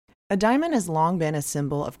A diamond has long been a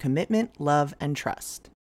symbol of commitment, love, and trust.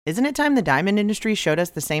 Isn't it time the diamond industry showed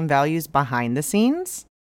us the same values behind the scenes?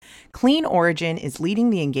 Clean Origin is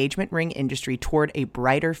leading the engagement ring industry toward a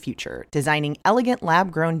brighter future, designing elegant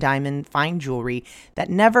lab-grown diamond fine jewelry that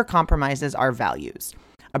never compromises our values.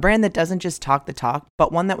 A brand that doesn't just talk the talk,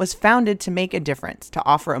 but one that was founded to make a difference, to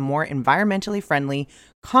offer a more environmentally friendly,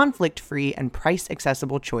 conflict-free, and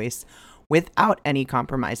price-accessible choice without any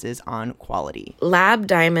compromises on quality. Lab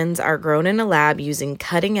diamonds are grown in a lab using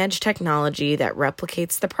cutting-edge technology that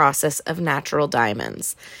replicates the process of natural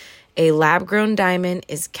diamonds. A lab-grown diamond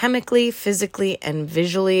is chemically, physically, and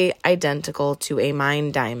visually identical to a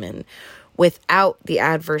mined diamond without the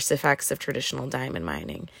adverse effects of traditional diamond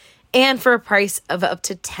mining. And for a price of up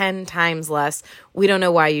to 10 times less, we don't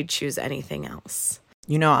know why you'd choose anything else.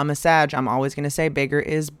 You know, I'm a Sag. I'm always going to say bigger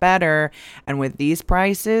is better. And with these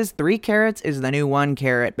prices, 3 carats is the new 1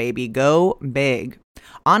 carat, baby. Go big.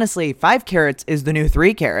 Honestly, 5 carats is the new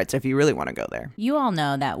 3 carats if you really want to go there. You all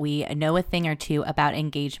know that we know a thing or two about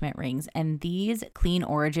engagement rings, and these Clean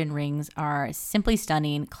Origin rings are simply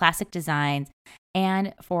stunning, classic designs,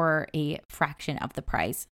 and for a fraction of the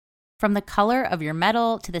price. From the color of your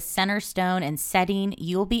metal to the center stone and setting,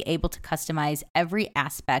 you'll be able to customize every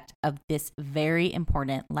aspect of this very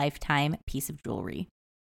important lifetime piece of jewelry.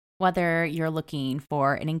 Whether you're looking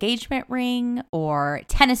for an engagement ring or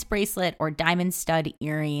tennis bracelet or diamond stud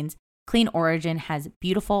earrings, Clean Origin has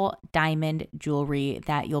beautiful diamond jewelry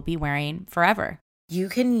that you'll be wearing forever. You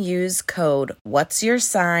can use code What's Your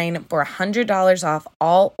Sign for $100 off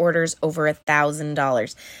all orders over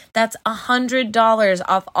 $1,000. That's $100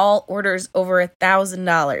 off all orders over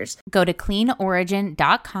 $1,000. Go to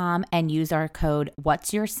cleanorigin.com and use our code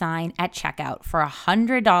What's Your Sign at checkout for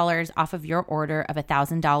 $100 off of your order of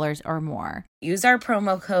 $1,000 or more. Use our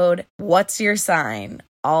promo code What's Your Sign,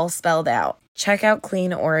 all spelled out. Check out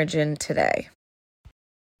Clean Origin today.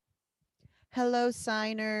 Hello,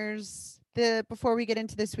 signers. Before we get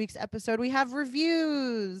into this week's episode, we have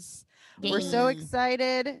reviews. We're so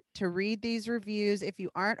excited to read these reviews. If you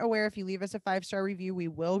aren't aware, if you leave us a 5-star review, we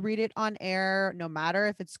will read it on air, no matter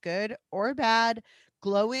if it's good or bad,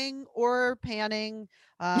 glowing or panning,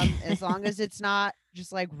 as long as it's not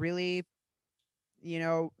just like really,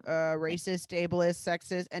 racist, ableist,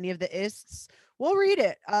 sexist, any of the ists. We'll read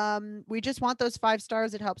it. We just want those 5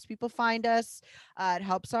 stars. It helps people find us. It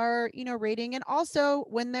helps our, rating. And also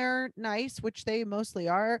when they're nice, which they mostly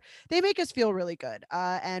are, they make us feel really good.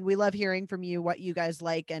 And we love hearing from you what you guys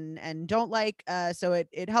like and don't like. So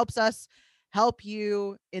it helps us help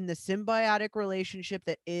you in the symbiotic relationship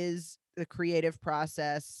that is the creative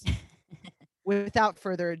process. Without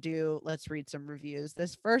further ado, let's read some reviews.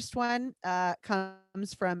 This first one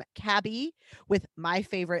comes from Cabby with my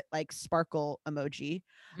favorite sparkle emoji.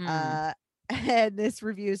 And this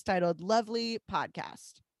review is titled Lovely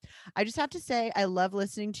Podcast. I just have to say, I love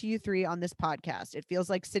listening to you 3 on this podcast. It feels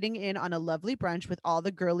like sitting in on a lovely brunch with all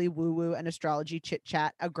the girly woo-woo and astrology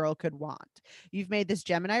chit-chat a girl could want. You've made this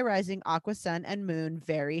Gemini rising, Aqua sun, and moon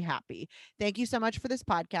very happy. Thank you so much for this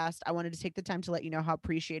podcast. I wanted to take the time to let you know how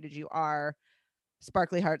appreciated you are.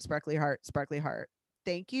 Sparkly heart, sparkly heart, sparkly heart.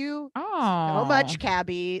 Thank you so much,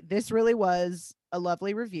 Cabby. This really was a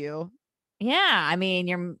lovely review. Yeah, I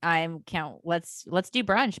mean, let's do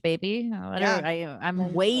brunch, baby.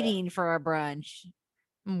 I'm waiting for a brunch.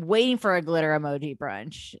 I'm waiting for a glitter emoji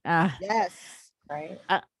brunch. Yes, right.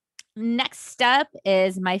 Next up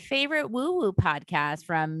is my favorite woo-woo podcast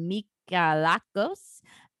from Mika Lakos,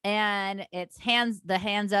 and it's hands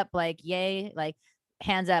up, yay,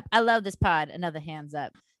 hands up. I love this pod. Another hands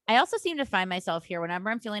up. I also seem to find myself here whenever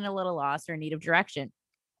I'm feeling a little lost or in need of direction.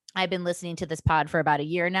 I've been listening to this pod for about a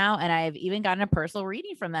year now, and I have even gotten a personal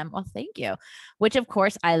reading from them. Well, thank you. Which, of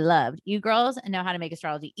course, I loved. You girls know how to make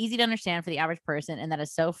astrology easy to understand for the average person, and that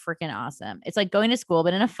is so freaking awesome. It's like going to school,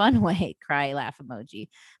 but in a fun way. Cry, laugh emoji.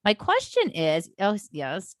 My question is,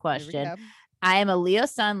 question. I am a Leo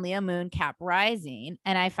sun, Leo moon, Cap rising,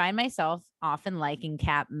 and I find myself often liking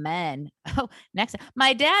Cap men. Oh, next.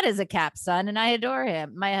 My dad is a Cap sun, and I adore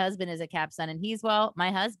him. My husband is a Cap sun, and he's,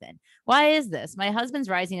 my husband. Why is this? My husband's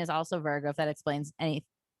rising is also Virgo, if that explains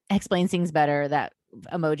things better. That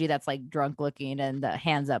emoji that's drunk looking and the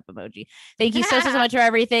hands up emoji. Thank you so much for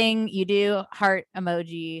everything you do. Heart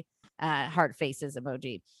emoji, heart faces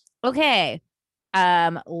emoji. Okay.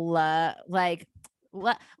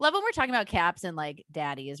 Love when we're talking about caps and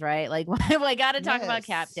daddies, right? I gotta talk about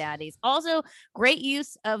cap daddies. Also, great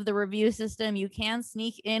use of the review system. You can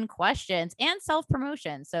sneak in questions and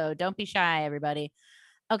self-promotion, so don't be shy, everybody.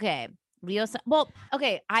 Okay, Leo. Well,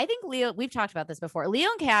 okay, I think Leo, we've talked about this before. Leo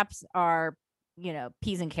and caps are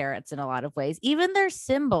peas and carrots in a lot of ways. Even their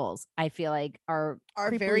symbols, I feel like, are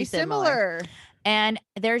very creepily similar. similar. And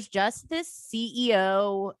there's just this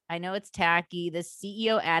CEO. I know it's tacky. This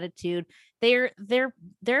CEO attitude. They're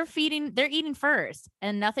eating first,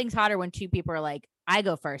 and nothing's hotter when two people are like, "I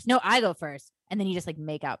go first." No, I go first, and then you just like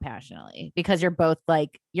make out passionately because you're both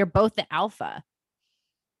the alpha.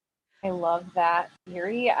 I love that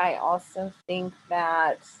theory. I also think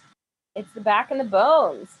that it's the back and the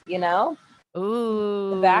bones,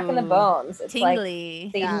 Ooh, the back and the bones. It's tingly.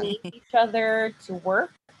 like they need each other to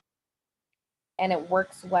work, and it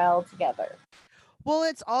works well together. Well,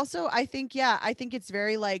 it's also, I think it's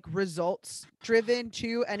very like results driven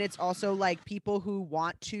too. And it's also like people who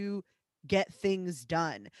want to get things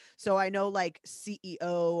done. So I know like CEO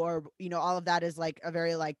or, all of that is like a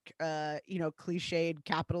very like, cliched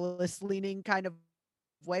capitalist leaning kind of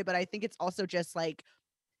way. But I think it's also just like,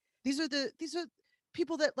 these are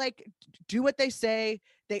people that like do what they say.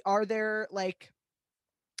 They are there, like,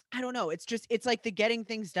 I don't know. It's like the getting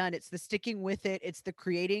things done. It's the sticking with it. It's the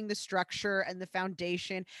creating the structure and the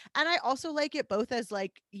foundation. And I also like it both as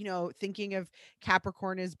like, thinking of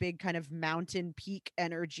Capricorn as big kind of mountain peak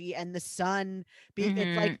energy, and the sun being,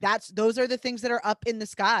 it's like, those are the things that are up in the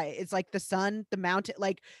sky. It's like the sun, the mountain,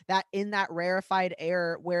 like that in that rarefied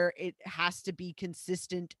air where it has to be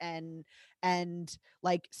consistent and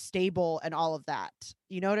like stable and all of that.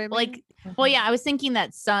 You know what I mean? Like, well, yeah, I was thinking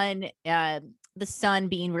that the sun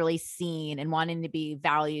being really seen and wanting to be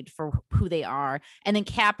valued for who they are, and then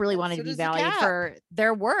Cap really wanted to be valued for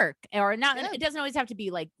their work, or not. Yeah. It doesn't always have to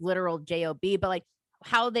be like literal job, but like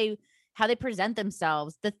how they present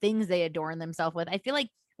themselves, the things they adorn themselves with. I feel like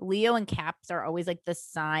Leo and Caps are always like the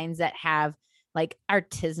signs that have like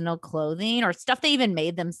artisanal clothing or stuff they even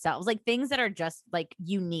made themselves, like things that are just like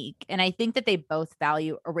unique. And I think that they both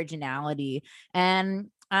value originality, and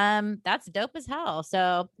that's dope as hell.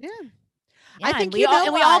 So yeah. I think we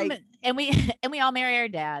all marry our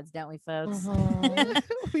dads, don't we, folks? Mm-hmm.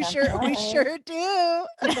 we sure do.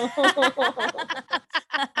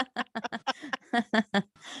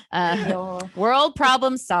 World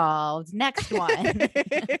problem solved. Next one.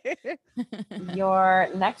 Your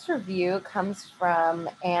next review comes from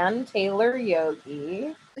Ann Taylor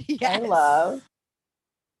Yogi. Yes. I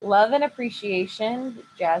love and appreciation.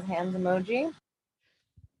 Jazz hands emoji.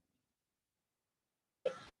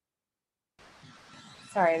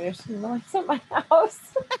 Sorry, there's some noise at my house.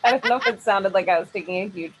 I don't know if it sounded like I was taking a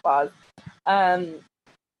huge pause.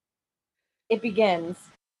 It begins.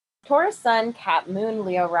 Taurus Sun, Cap Moon,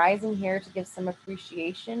 Leo rising here to give some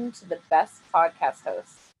appreciation to the best podcast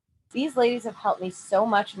hosts. These ladies have helped me so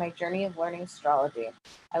much in my journey of learning astrology.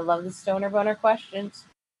 I love the stoner boner questions,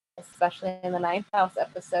 especially in the 9th house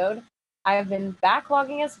episode. I have been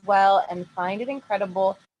backlogging as well and find it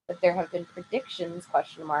incredible that there have been predictions,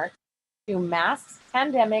 to masks,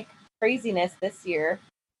 pandemic, craziness this year,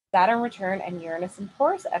 Saturn return, and Uranus and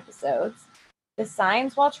Taurus episodes. The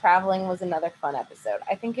signs while traveling was another fun episode.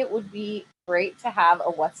 I think it would be great to have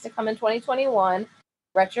a what's to come in 2021,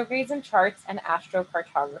 retrogrades and charts, and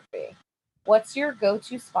astrocartography. What's your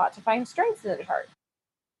go-to spot to find strengths in the chart?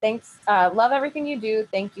 Thanks. Love everything you do.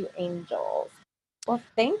 Thank you, angels. Well,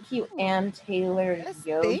 thank you, Ann Taylor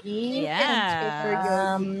Yogi. Yeah.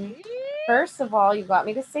 First of all, you got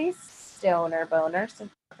me to say stoner boner, so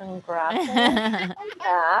congrats on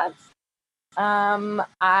that.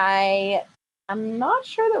 I'm not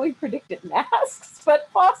sure that we predicted masks, but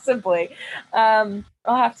possibly. I'll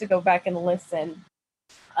have to go back and listen.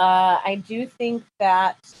 I do think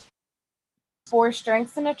that for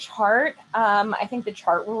strengths in a chart, I think the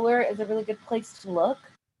chart ruler is a really good place to look.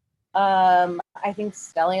 I think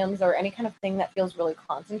stelliums or any kind of thing that feels really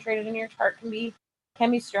concentrated in your chart can be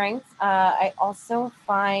strengths. I also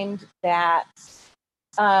find that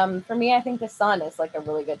for me, I think the sun is like a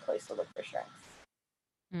really good place to look for strengths.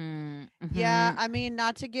 Mm-hmm. Yeah, I mean,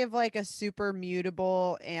 not to give like a super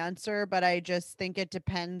mutable answer, but I just think it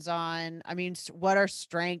depends on, I mean, what are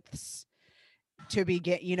strengths to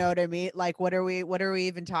begin, you know what I mean? Like, what are we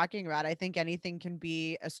even talking about? I think anything can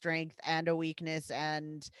be a strength and a weakness,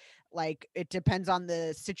 and like it depends on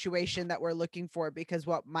the situation that we're looking for, because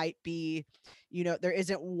what might be, there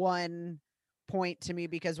isn't one point to me,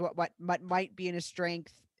 because what might be in a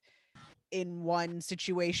strength in one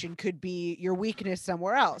situation could be your weakness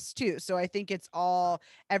somewhere else too. So I think it's all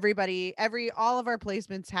of our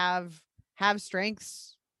placements have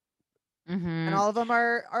strengths, and all of them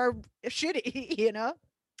are shitty,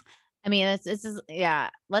 I mean, this is, yeah.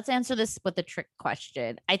 Let's answer this with a trick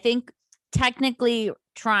question. I think technically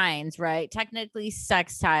trines, right? Technically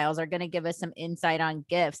sextiles are going to give us some insight on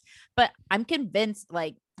gifts. But I'm convinced,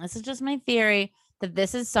 like, this is just my theory, that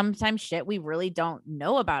this is sometimes shit we really don't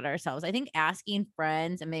know about ourselves. I think asking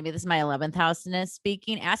friends, and maybe this is my 11th houseness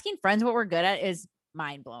speaking, asking friends what we're good at is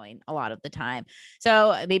mind blowing a lot of the time.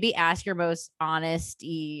 So maybe ask your most honest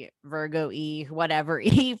Virgo whatever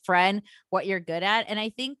friend what you're good at. And I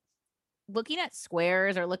think looking at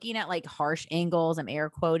squares or looking at like harsh angles, I'm air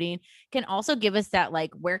quoting, can also give us that,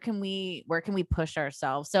 like, where can we push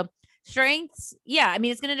ourselves? So strengths, yeah, I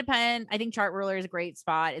mean, it's going to depend. I think chart ruler is a great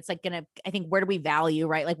spot. It's like I think, where do we value,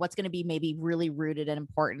 right? Like, what's going to be maybe really rooted and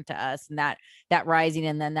important to us, and that rising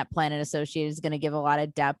and then that planet associated is going to give a lot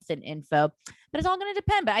of depth and info. But it's all going to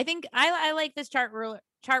depend. But I think I like this chart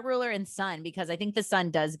ruler and sun, because I think the sun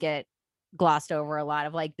does get glossed over a lot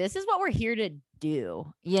of, like, this is what we're here to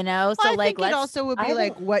do, you know? Well, So I like, think it also would be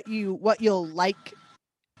like what you'll like,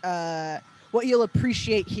 what you'll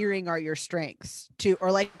appreciate hearing are your strengths too,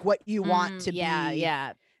 or like what you want to be.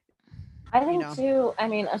 Yeah. I think too, I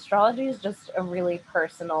mean, astrology is just a really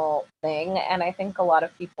personal thing. And I think a lot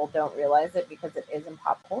of people don't realize it because it is in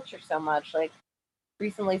pop culture so much. Like,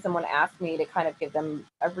 recently someone asked me to kind of give them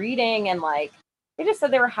a reading, and like, they just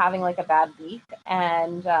said they were having like a bad week,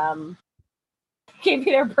 and gave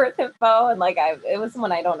me their birth info, and like, it was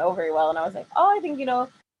someone I don't know very well, and I was like, oh, I think,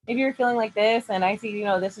 maybe you're feeling like this, and I see,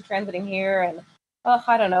 this is transiting here, and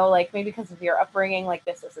I don't know, like, maybe because of your upbringing, like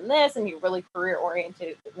this, and this, and you're really career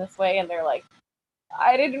oriented in this way. And they're like,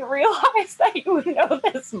 I didn't realize that you would know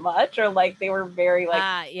this much, or like they were very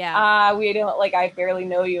like, we don't, like, I barely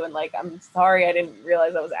know you, and like, I'm sorry, I didn't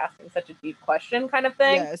realize I was asking such a deep question, kind of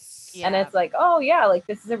thing. Yes. And it's like, oh yeah, like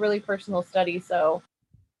this is a really personal study. So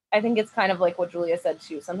I think it's kind of like what Julia said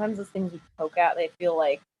too. Sometimes those things we poke at, they feel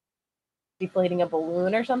like deflating a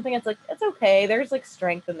balloon or something. It's like, it's okay. There's like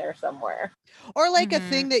strength in there somewhere. Or like a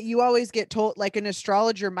thing that you always get told, like an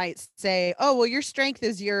astrologer might say, oh, well, your strength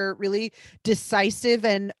is your really decisive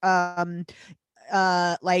and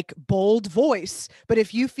like bold voice. But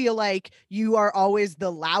if you feel like you are always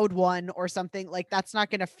the loud one or something, like that's not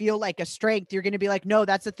going to feel like a strength. You're going to be like, no,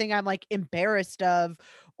 that's the thing I'm like embarrassed of,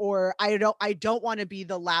 or I don't want to be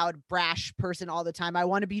the loud brash person all the time. I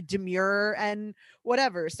want to be demure and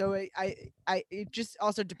whatever. So it just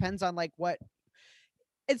also depends on like what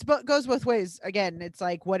goes both ways. Again, it's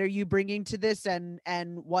like, what are you bringing to this, and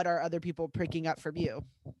what are other people picking up from you?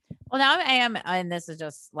 Well, now I am, and this is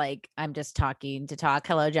just like, I'm just talking to talk.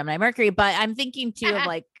 Hello, Gemini Mercury. But I'm thinking too of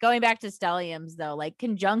like going back to stelliums though, like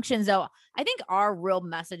conjunctions though. I think are real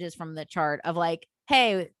messages from the chart of like,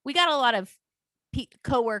 hey, we got a lot of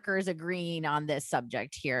co-workers agreeing on this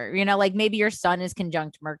subject here, like maybe your sun is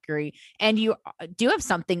conjunct Mercury and you do have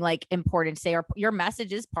something like important to say, or your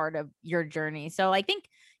message is part of your journey. So I think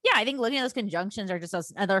looking at those conjunctions are just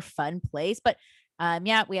another fun place. But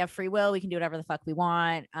we have free will, we can do whatever the fuck we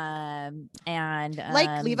want, and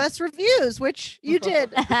like leave us reviews, which you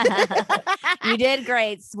did. You did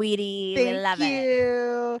great, sweetie. Thank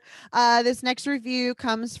you. This next review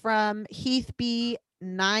comes from Heath B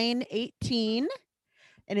 918,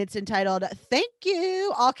 and it's entitled "Thank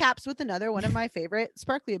You," all caps with another one of my favorite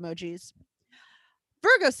sparkly emojis.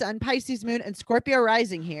 Virgo sun, Pisces moon, and Scorpio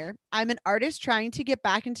rising here. I'm an artist trying to get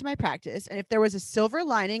back into my practice, and if there was a silver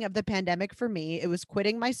lining of the pandemic for me, it was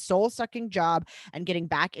quitting my soul-sucking job and getting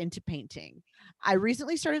back into painting. I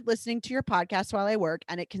recently started listening to your podcast while I work,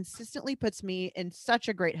 and it consistently puts me in such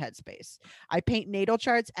a great headspace. I paint natal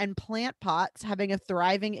charts and plant pots. Having a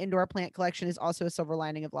thriving indoor plant collection is also a silver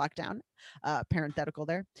lining of lockdown. Parenthetical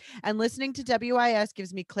there. And listening to WIS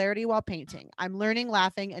gives me clarity while painting. I'm learning,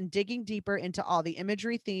 laughing, and digging deeper into all the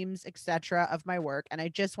imagery, themes, etc. of my work, and I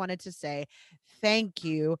just wanted to say thank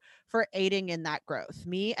you for aiding in that growth.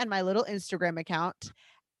 Me and my little Instagram account,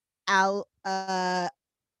 I'm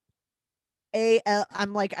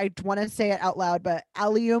like, I want to say it out loud, but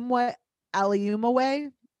Aliumaway.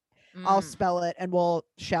 I'll spell it and we'll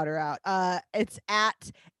shout her out. It's at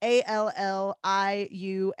ALLIUMAWAY.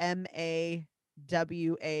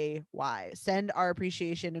 Send our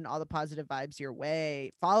appreciation and all the positive vibes your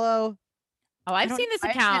way. Follow. Oh, I've seen this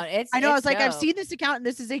account. I know. I was like, I've seen this account, and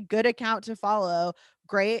this is a good account to follow.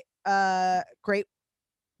 Great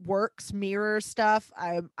works, mirror stuff.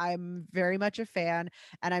 I'm very much a fan,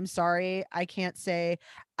 and I'm sorry I can't say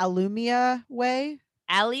Allium away.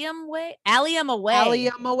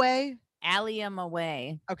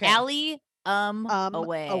 Okay.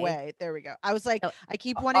 Away. There we go. I was like, I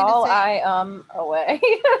keep wanting to say away.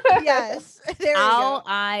 Yes. There we go.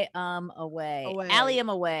 Away. Allium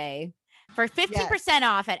away. For 15%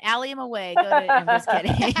 off at Allium Away. Go to, I'm just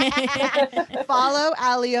kidding. Follow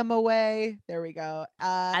Allium Away. There we go.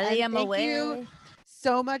 Allium thank Away. you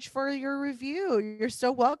so much for your review. You're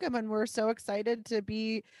so welcome, and we're so excited to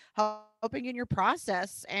be helping in your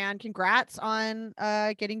process. And congrats on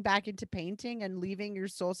getting back into painting and leaving your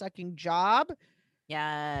soul-sucking job.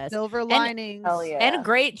 Yes. Silver linings. Hell yeah. And a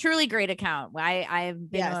great, truly great account. I've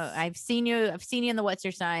been, Yes. I've seen you in the What's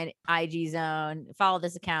Your Sign IG zone. Follow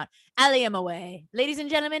this account, Allium Away, ladies and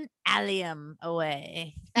gentlemen, Allium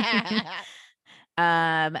Away.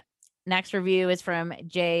 Next review is from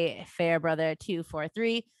J Fairbrother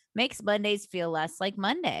 243. Makes Mondays feel less like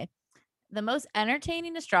Monday. The most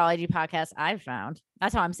entertaining astrology podcast I've found.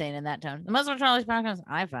 That's how I'm saying in that tone. The most astrology podcast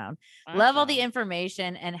I've found. Love all the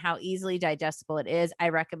information and how easily digestible it is. I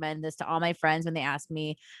recommend this to all my friends when they ask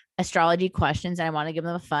me astrology questions, and I want to give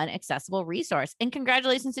them a fun, accessible resource. And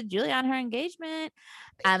congratulations to Julie on her engagement.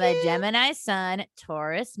 I'm a Gemini sun,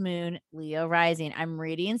 Taurus moon, Leo rising. I'm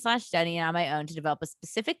reading / studying on my own to develop a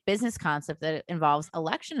specific business concept that involves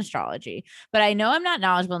election astrology, but I know I'm not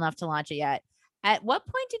knowledgeable enough to launch it yet. At what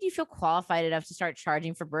point did you feel qualified enough to start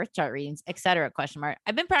charging for birth chart readings, etc.? ?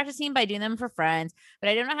 I've been practicing by doing them for friends, but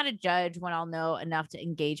I don't know how to judge when I'll know enough to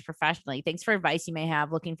engage professionally. Thanks for advice you may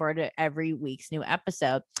have. Looking forward to every week's new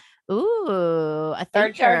episode. Ooh, a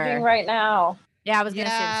Start charging right now. Yeah, I was gonna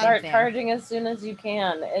say the same Start thing. charging as soon as you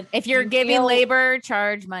can. If you're giving feel- labor,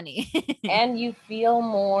 charge money. and you feel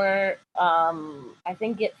more. I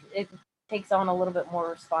think it takes on a little bit more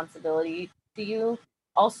responsibility to you.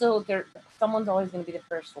 Also, someone's always going to be the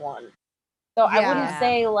first one. So I wouldn't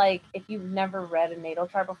say, like, if you've never read a natal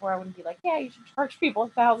chart before, I wouldn't be like, yeah, you should charge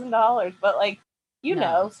people $1,000. But, like, you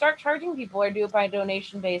know, start charging people or do it by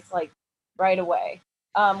donation base, like, right away.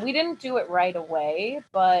 We didn't do it right away,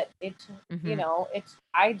 but you know,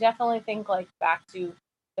 I definitely think, like, back to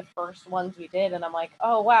the first ones we did, and I'm like,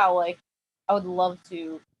 oh, wow, like, I would love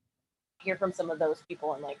to hear from some of those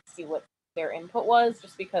people and, like, see what their input was,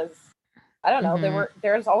 just because I don't know.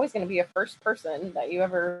 There's always going to be a first person that you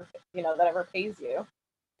ever, that ever pays you.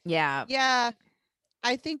 Yeah. Yeah.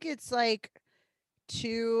 I think it's like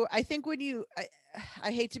I think when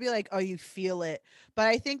I hate to be like, oh, you feel it, but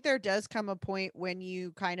I think there does come a point when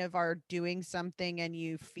you kind of are doing something and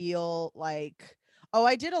you feel like, oh,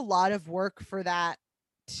 I did a lot of work for that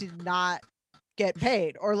to not get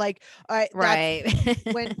paid, or like, right.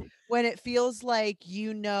 when it feels like,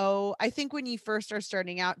 I think when you first are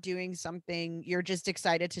starting out doing something, you're just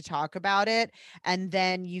excited to talk about it, and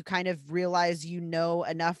then you kind of realize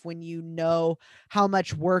enough when you know how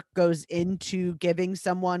much work goes into giving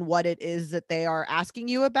someone what it is that they are asking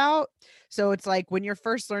you about. So it's like when you're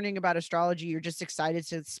first learning about astrology, you're just excited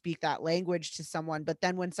to speak that language to someone, but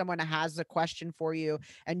then when someone has a question for you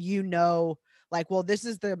and like, well, this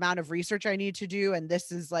is the amount of research I need to do, and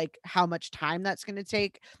this is like how much time that's going to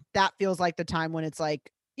take, that feels like the time when it's like,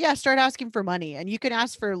 yeah, start asking for money. And you can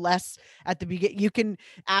ask for less at the beginning. You can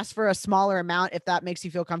ask for a smaller amount if that makes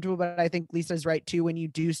you feel comfortable. But I think Lisa's right too. When you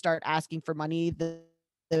do start asking for money, the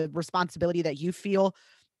responsibility that you feel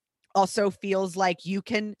also feels like you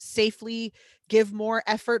can safely give more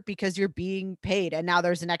effort because you're being paid. And now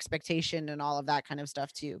there's an expectation and all of that kind of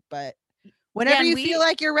stuff too. But whenever you feel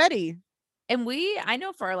like you're ready. And I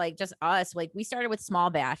know for like just us, like we started with small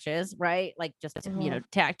batches, right? Like just,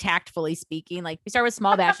 tactfully speaking, like we started with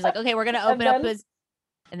small batches, like, okay, we're going to open up this.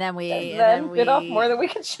 And then we bit off more than we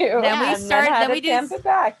could chew. Then we started, then we did it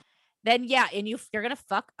back. Then, yeah. And you're going to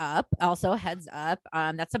fuck up. Also, heads up.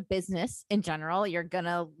 That's a business in general. You're going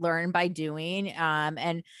to learn by doing,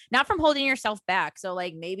 and not from holding yourself back. So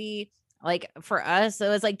like maybe, like for us, it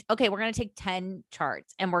was like, okay, we're going to take 10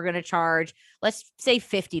 charts and we're going to charge, let's say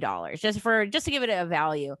 $50 just to give it a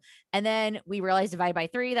value. And then we realized divide by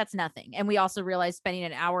 3, that's nothing. And we also realized spending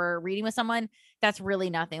an hour reading with someone, that's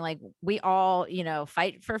really nothing. Like we all,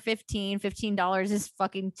 fight for $15 is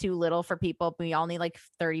fucking too little for people. We all need like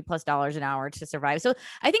 $30+ an hour to survive. So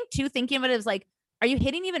I think too, thinking of it as like, are you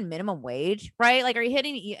hitting even minimum wage, right? Like, are you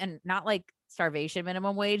hitting, and not like starvation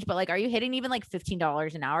minimum wage, but like, are you hitting even like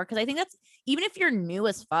 $15 an hour? Because I think that's, even if you're new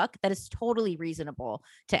as fuck, that is totally reasonable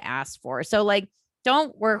to ask for. So like,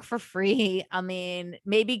 don't work for free. I mean,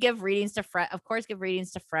 maybe give readings to friends, of course, give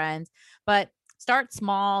readings to friends, but start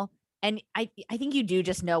small. And I think you do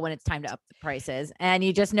just know when it's time to up the prices, and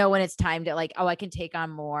you just know when it's time to like, oh, I can take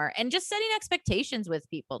on more, and just setting expectations with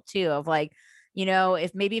people too, of like,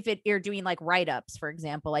 if you're doing like write-ups, for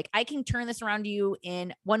example, like I can turn this around to you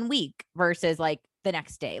in 1 week versus like the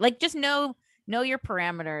next day. Like just know your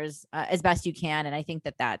parameters as best you can. And I think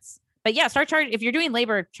that's but yeah, start charge if you're doing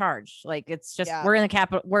labor charge. Like it's just Yeah. we're in the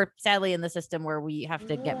capital. We're sadly in the system where we have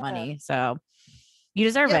to get Yeah. money. So you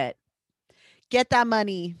deserve Yep. it. Get that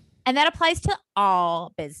money. And that applies to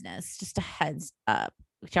all business. Just a heads up.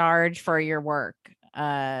 Charge for your work.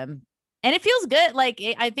 And it feels good. Like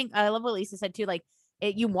I think I love what Lisa said too. Like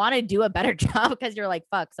you want to do a better job because you're like,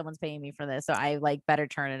 fuck, someone's paying me for this. So I like better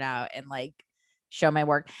turn it out and like show my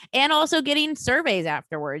work. And also getting surveys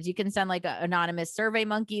afterwards. You can send like an anonymous Survey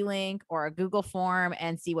Monkey link or a Google form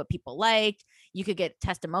and see what people liked. You could get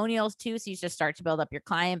testimonials too. So you just start to build up your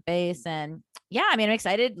client base. And yeah, I mean, I'm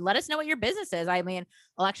excited. Let us know what your business is. I mean,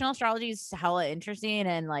 electional astrology is hella interesting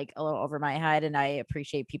and like a little over my head. And I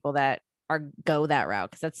appreciate people that go that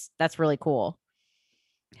route because that's really cool.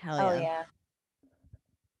 Hell Oh yeah.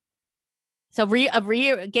 So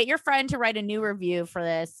get your friend to write a new review for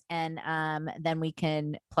this, and then we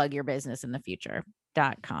can plug your business in the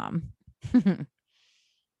future.com.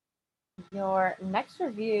 Your next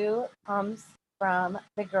review comes from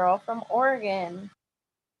the girl from Oregon.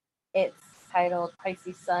 It's titled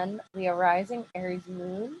Pisces Sun, Leo Rising, Aries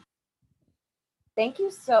Moon. Thank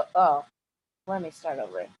you let me start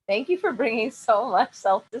over. Thank you for bringing so much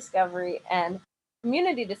self-discovery and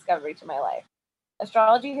community discovery to my life.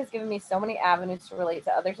 Astrology has given me so many avenues to relate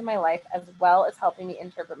to others in my life, as well as helping me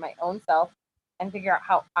interpret my own self and figure out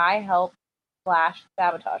how I help /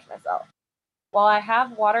 sabotage myself. While I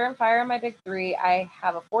have water and fire in my big three, I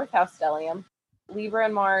have a 4th house stellium, Libra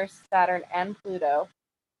and Mars, Saturn and Pluto,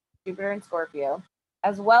 Jupiter and Scorpio,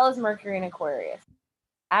 as well as Mercury and Aquarius.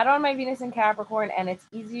 Add on my Venus in Capricorn, and it's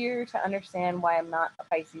easier to understand why I'm not a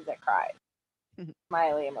Pisces that cries.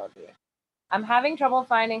 Smiley emoji. I'm having trouble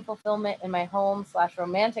finding fulfillment in my home /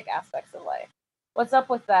 romantic aspects of life. What's up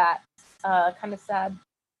with that? Kind of sad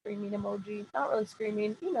screaming emoji. Not really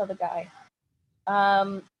screaming. You know the guy.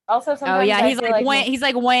 Also, sometimes he's like wham. He's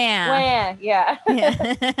like wham. Wham, yeah.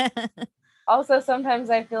 Yeah. Also, sometimes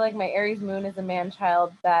I feel like my Aries moon is a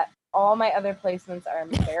man-child that all my other placements are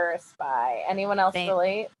embarrassed by. Anyone else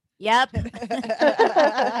relate? Yep.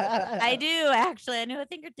 I do actually. I knew a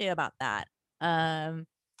thing or two about that.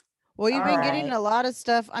 Well, you've been getting a lot of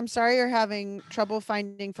stuff. I'm sorry you're having trouble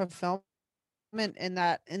finding fulfillment in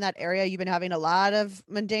that area. You've been having a lot of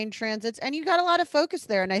mundane transits and you got a lot of focus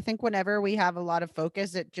there. And I think whenever we have a lot of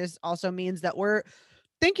focus, it just also means that we're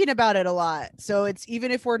thinking about it a lot. So it's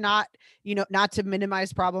even if we're not, not to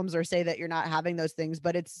minimize problems or say that you're not having those things,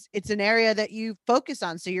 but it's an area that you focus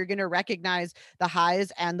on. So you're going to recognize the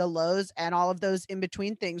highs and the lows and all of those in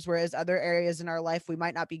between things. Whereas other areas in our life, we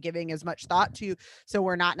might not be giving as much thought to. So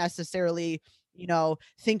we're not necessarily,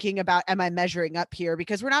 thinking about, am I measuring up here?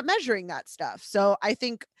 Because we're not measuring that stuff. So I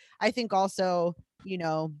think also,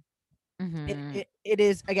 it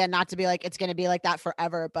is, again, not to be like it's going to be like that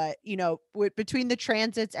forever, but between the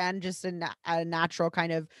transits and just a natural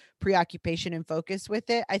kind of preoccupation and focus with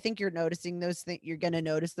it, I think you're noticing those things. You're going to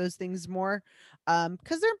notice those things more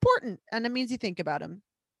because they're important and it means you think about them.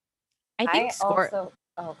 I think oh,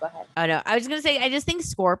 go ahead. Oh no, I was gonna say I just think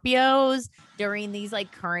Scorpios during these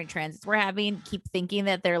like current transits we're having keep thinking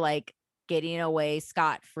that they're like getting away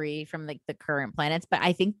scot-free from like the current planets, but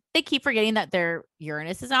I think they keep forgetting that their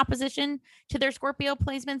Uranus is opposition to their Scorpio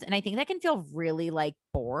placements, and I think that can feel really like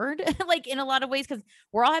bored like in a lot of ways because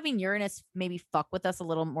we're all having Uranus maybe fuck with us a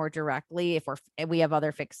little more directly if we have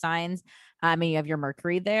other fixed signs. I mean, you have your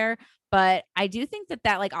Mercury there, but I do think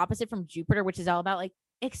that like opposite from Jupiter, which is all about like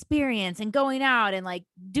experience and going out and like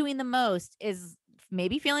doing the most, is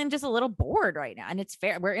maybe feeling just a little bored right now. And it's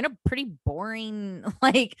fair. We're in a pretty boring,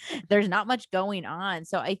 like there's not much going on.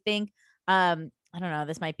 So I think, I don't know,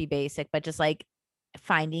 this might be basic, but just like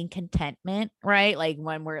finding contentment, right? Like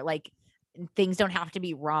when we're like, things don't have to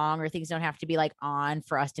be wrong or things don't have to be like on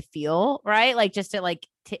for us to feel right. Like just to like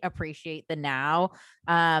to appreciate the now.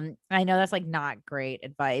 I know that's like not great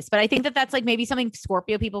advice, but I think that's like maybe something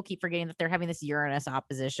Scorpio people keep forgetting that they're having this Uranus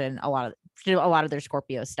opposition a lot of their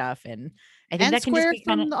Scorpio stuff. And I think that can just be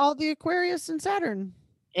kind of all the Aquarius and Saturn.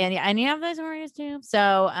 And you have those Aquarius too.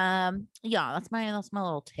 So yeah, that's my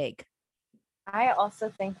little take. I also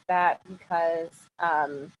think that because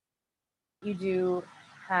you do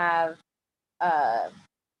have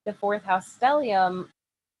the 4th house stellium,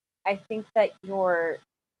 I think that your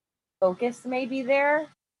focus may be there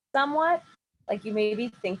somewhat. Like you may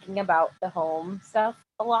be thinking about the home stuff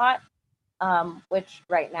a lot, which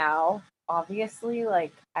right now, obviously,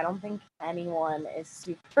 like I don't think anyone is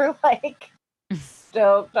super like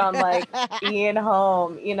stoked on like being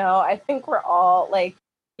home. I think we're all like,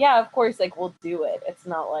 yeah, of course, like we'll do it. It's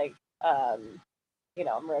not like I'm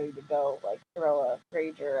ready to go like throw a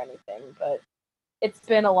rager or anything, but it's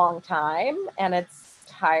been a long time and it's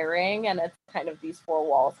tiring and it's kind of these four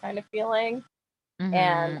walls kind of feeling.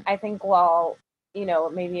 And I think while,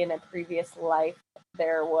 maybe in a previous life,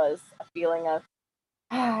 there was a feeling of,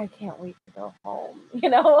 I can't wait to go home,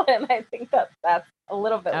 and I think that's a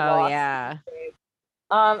little bit lost. Yeah.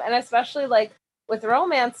 And especially like with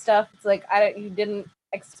romance stuff, it's like you didn't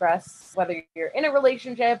express whether you're in a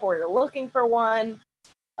relationship or you're looking for one.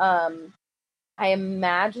 I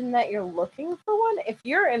imagine that you're looking for one. If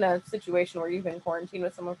you're in a situation where you've been quarantined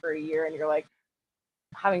with someone for a year and you're like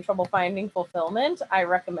having trouble finding fulfillment, I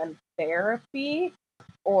recommend therapy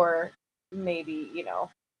or maybe,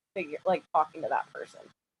 talking to that person.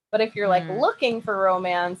 But if you're like looking for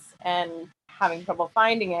romance and having trouble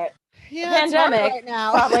finding it, pandemic right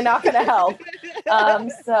now. probably not going to help.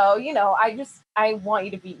 So, I want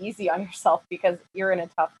you to be easy on yourself because you're in a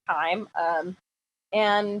tough time.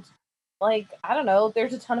 And like, I don't know,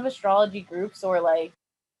 there's a ton of astrology groups or like,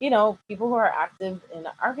 people who are active in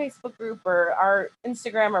our Facebook group or our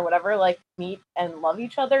Instagram or whatever, like meet and love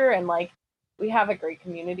each other. And like, we have a great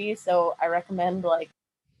community. So I recommend like,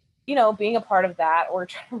 being a part of that or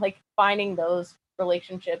like finding those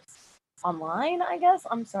relationships online, I guess.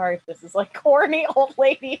 I'm sorry if this is like corny old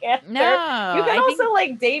lady answer. No, you can also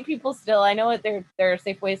like date people still. I know there are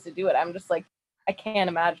safe ways to do it. I'm just like, I can't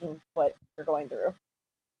imagine what you're going through.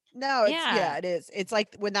 No, it is. It's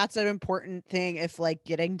like when that's an important thing, if like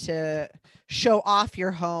getting to show off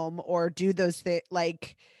your home or do those things,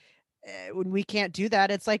 like when we can't do that,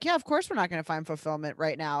 it's like, yeah, of course we're not going to find fulfillment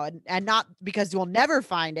right now. And not because we'll never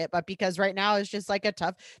find it, but because right now it's just like it's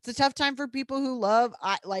a tough time for people who love,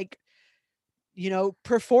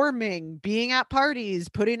 performing, being at parties,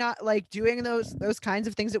 putting on like doing those kinds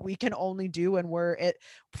of things that we can only do when we're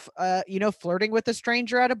flirting with a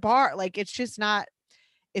stranger at a bar. Like, it's just not,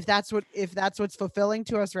 if that's what's fulfilling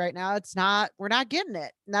to us right now, we're not getting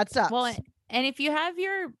it. And that sucks. Well, and if you have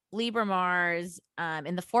your Libra Mars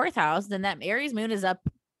in the 4th house, then that Aries moon is up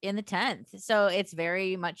in the 10th. So it's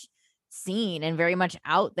very much seen and very much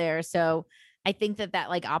out there. So I think that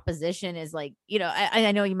like opposition is like,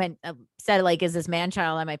 I know you said like, is this man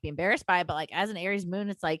child I might be embarrassed by, but like as an Aries moon,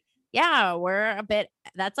 it's like, yeah,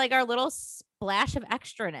 that's like our little splash of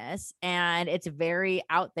extraness and it's very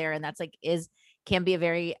out there. And that's like, can be a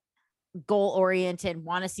very goal oriented,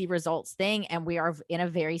 want to see results thing. And we are in a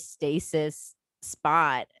very stasis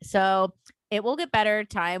spot. So it will get better.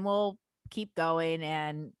 Time will keep going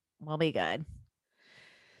and we'll be good.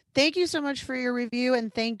 Thank you so much for your review.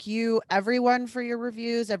 And thank you everyone for your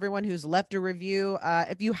reviews. Everyone who's left a review.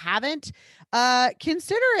 If you haven't,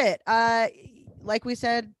 consider it. Like we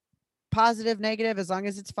said, positive, negative, as long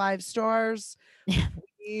as it's 5 stars.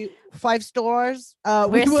 5 stars.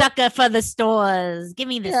 We're sucker for the stars. Give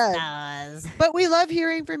me the stars. But we love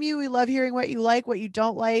hearing from you. We love hearing what you like, what you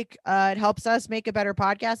don't like. It helps us make a better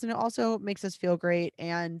podcast and it also makes us feel great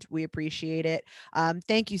and we appreciate it.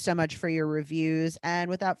 Thank you so much for your reviews. And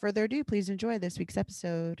without further ado, please enjoy this week's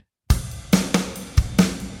episode. I've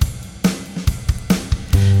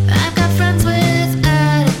got friends with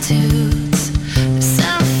attitudes. They're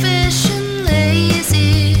selfish and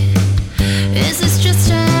lazy. Is this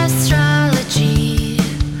just astrology?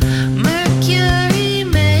 Mercury,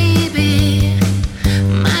 maybe.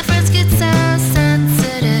 My friends get so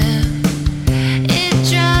sensitive.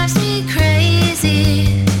 It drives me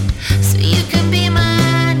crazy. So you can be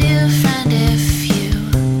my new friend if you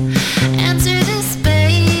answer this,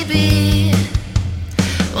 baby.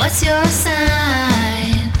 What's your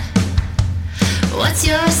sign? What's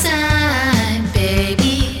your sign,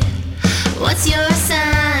 baby? What's your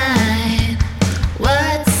sign?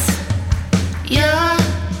 What's your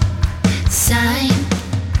sign?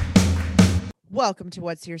 Welcome to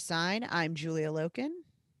What's Your Sign? I'm Julia Loken.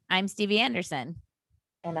 I'm Stevie Anderson.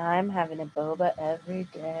 And I'm having a boba every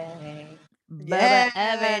day. Boba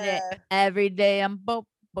every day. Every day I'm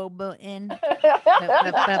boba in.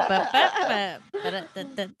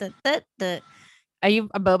 Are you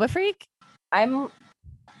a boba freak? I'm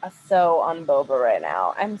so on boba right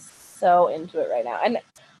now. I'm so into it right now. And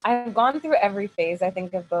I've gone through every phase, I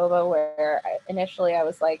think, of boba where initially I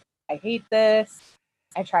was like, I hate this.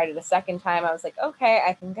 I tried it a second time. I was like, okay,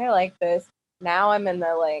 I think I like this. Now I'm in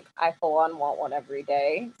the like, I full on want one every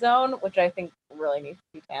day zone, which I think really needs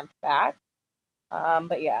to be tamped back.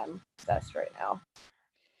 But yeah, I'm obsessed right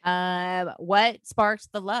now. What sparks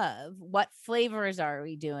the love? What flavors are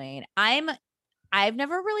we doing? I've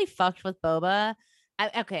never really fucked with boba.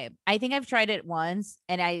 I think I've tried it once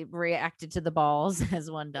and I reacted to the balls as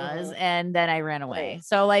one does, and then I ran away. Right.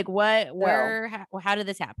 So like how did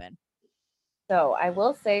this happen? So I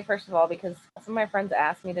will say, first of all, because some of my friends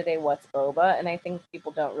asked me today what's boba, and I think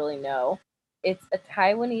people don't really know. It's a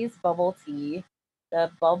Taiwanese bubble tea. The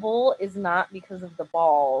bubble is not because of the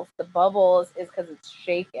balls. The bubbles is because it's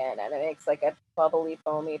shaken and it makes like a bubbly,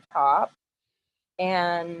 foamy top.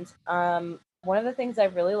 And one of the things I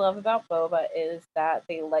really love about boba is that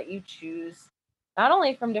they let you choose not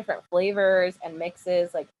only from different flavors and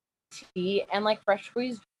mixes like tea and like fresh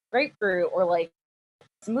squeezed grapefruit or like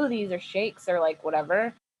smoothies or shakes or like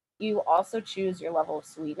whatever. You also choose your level of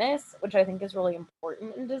sweetness, which I think is really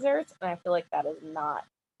important in desserts. And I feel like that is not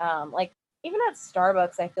like even at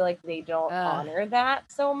Starbucks, I feel like they don't Ugh. honor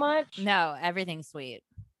that so much. No, everything's sweet.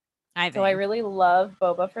 So I really love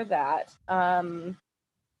boba for that.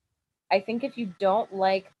 I think if you don't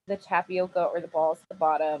like the tapioca or the balls at the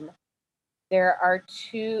bottom, there are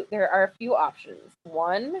a few options.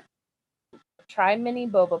 One, try mini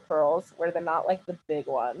boba pearls where they're not like the big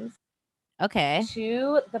ones. Okay.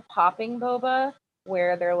 Two, the popping boba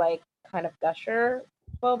where they're like kind of gusher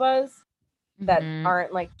bobas that Mhm.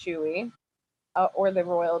 aren't like chewy. Or the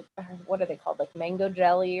royal, what are they called? Like mango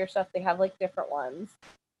jelly or stuff. They have like different ones.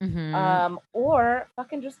 Mhm. Or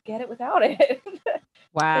fucking just get it without it. Because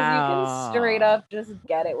you can straight Wow. up just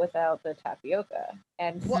get it without the tapioca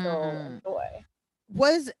and still Mhm. enjoy.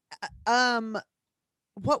 Was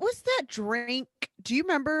what was that drink? Do you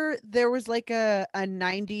remember there was like a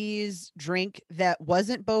 90s drink that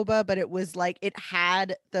wasn't boba, but it was like it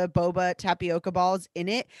had the boba tapioca balls in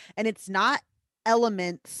it, and it's not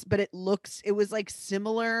elements, but it was like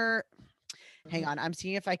similar. Hang on, I'm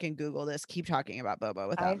seeing if I can Google this. Keep talking about boba I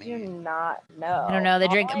without do me. not know. I don't know the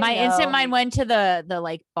All drink. I My instant know- mind went to the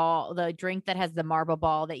like ball, the drink that has the marble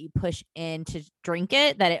ball that you push in to drink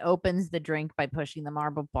it. That it opens the drink by pushing the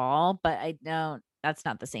marble ball, but I don't. That's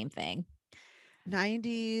not the same thing.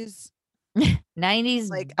 90s. 90s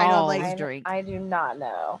Like, I know, like- balls drink. I do not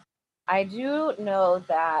know. I do know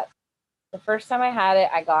that the first time I had it,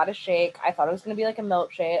 I got a shake. I thought it was going to be like a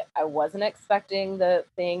milkshake. I wasn't expecting the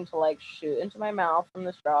thing to like shoot into my mouth from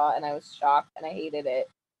the straw, and I was shocked and I hated it.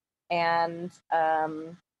 And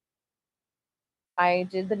I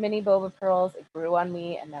did the mini boba pearls. It grew on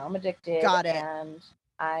me, and now I'm addicted. Got it. And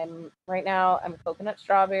I'm coconut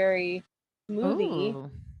strawberry smoothie,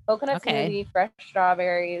 Ooh. coconut Okay. smoothie, fresh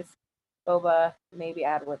strawberries, boba, maybe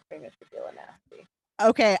add whipped cream if you're feeling nasty.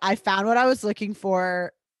 Okay, I found what I was looking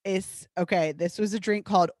for. This was a drink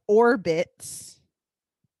called Orbits.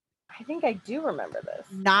 I think I do remember this.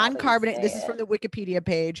 Non-carbonated. This is from the Wikipedia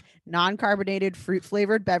page. Non-carbonated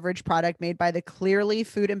fruit-flavored beverage product made by the Clearly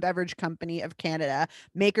Food and Beverage Company of Canada,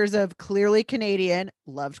 makers of Clearly Canadian.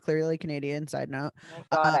 Loved Clearly Canadian. Side note. Oh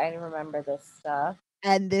my God, I remember this stuff.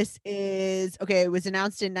 And this is okay. It was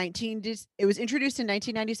announced in It was introduced in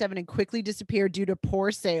 1997 and quickly disappeared due to poor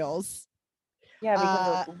sales. Yeah,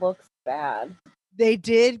 because it looks bad. They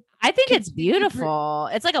did. I think it's continue beautiful.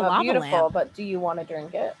 It's like a lava Beautiful, lamp. but do you want to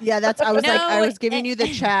drink it? Yeah, that's. I was like, I No, was giving you the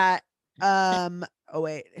chat. Oh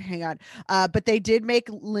wait, hang on. But they did make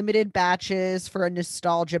limited batches for a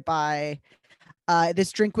nostalgia buy.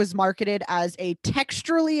 This drink was marketed as a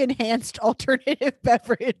texturally enhanced alternative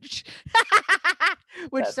beverage,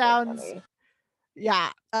 which That's so sounds funny.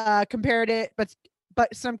 yeah. Compared it, but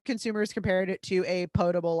some consumers compared it to a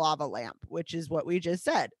potable lava lamp, which is what we just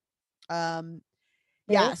said.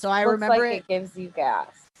 Yeah. This So I looks remember like it gives you gas.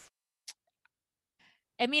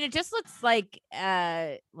 I mean, it just looks like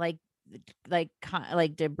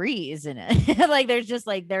debris in it. Like there's just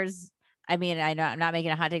like I mean, I know I'm not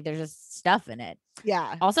making a hot take. There's just stuff in it.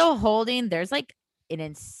 Yeah. Also holding, there's like an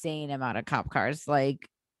insane amount of cop cars like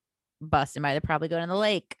busting by. They're probably going to the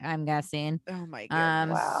lake, I'm guessing. Oh my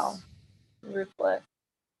goodness. Wow. Ruthless.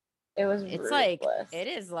 It was It's ruthless. like it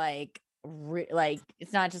is like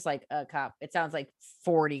it's not just like a cop. It sounds like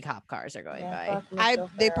 40 cop cars are going by. fuck Mr.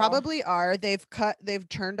 They Farrell. probably are. They've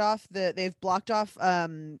blocked off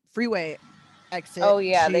freeway exit. Oh,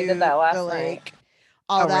 yeah, they did to that last the night. lake.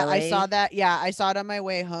 All Oh, that. I really? saw that. Yeah, I saw it on my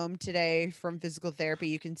way home today from physical therapy.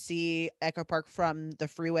 You can see Echo Park from the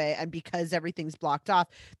freeway, and because everything's blocked off,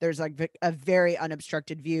 there's like a very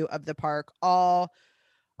unobstructed view of the park, all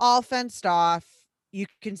fenced off. You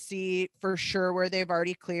can see for sure where they've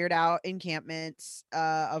already cleared out encampments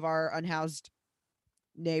of our unhoused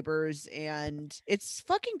neighbors, and it's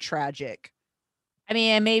fucking tragic. I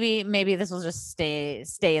mean, and maybe this will just stay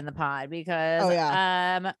in the pod because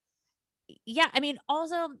yeah, I mean,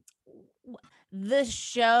 also the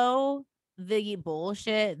show, the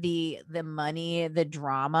bullshit, the money, the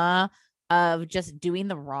drama of just doing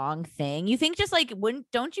the wrong thing. You think just like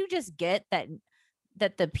don't you just get that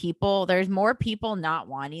that there's more people not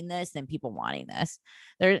wanting this than people wanting this.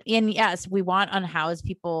 And yes, we want unhoused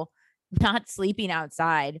people not sleeping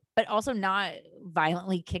outside, but also not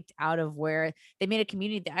violently kicked out of where they made a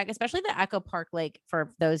community, especially the Echo Park Lake,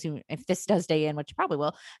 for those who, if this does stay in, which it probably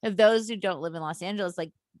will, if those who don't live in Los Angeles,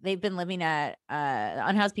 like they've been living at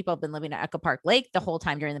unhoused people have been living at Echo Park Lake the whole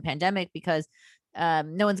time during the pandemic, because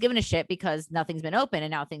no one's given a shit because nothing's been open,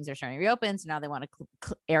 and now things are starting to reopen. So now they want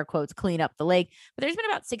to air quotes clean up the lake. But there's been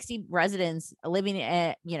about 60 residents living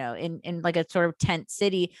at, in like a sort of tent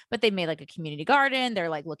city, but they made like a community garden. They're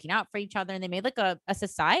like looking out for each other, and they made like a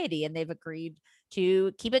society, and they've agreed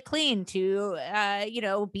to keep it clean, to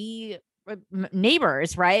be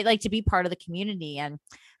neighbors, right? Like to be part of the community.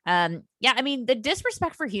 And yeah, I mean, the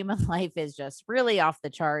disrespect for human life is just really off the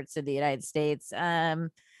charts in the United States.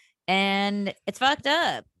 And it's fucked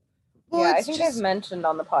up. Well, yeah, I it's think just- I've mentioned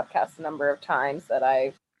on the podcast a number of times that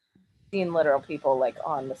I've seen literal people like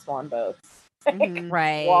on the swan boats Mhm.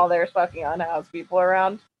 Right. while there's fucking unhoused people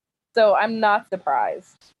around. So I'm not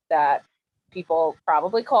surprised that people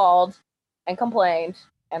probably called and complained,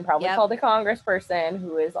 and probably Yep. called a congressperson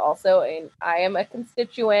who is also I am a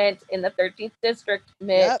constituent in the 13th district,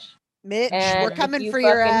 Mitch. Yep. Mitch, And we're coming if you for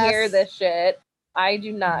your fucking ass. hear this shit, I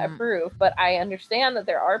do not Mhm. approve, but I understand that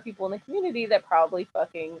there are people in the community that probably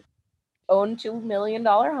fucking own $2 million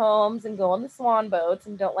homes and go on the swan boats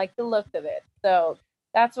and don't like the look of it. So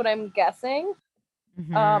that's what I'm guessing.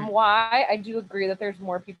 Mhm. Why? I do agree that there's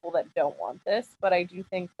more people that don't want this, but I do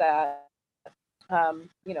think that,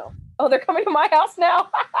 oh, they're coming to my house now.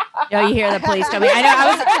 Oh, you hear the police coming. I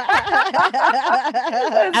know.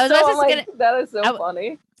 I was So, also like, gonna- that is so I-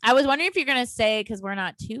 funny. I was wondering if you're gonna say, because we're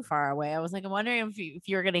not too far away. I was like, I'm wondering if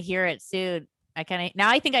you're gonna hear it soon. I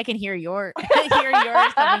think I can hear yours coming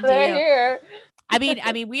to They're you. here. I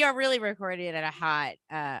mean, we are really recording at a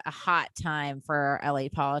hot time for LA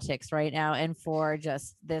politics right now, and for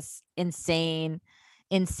just this insane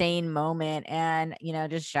moment. And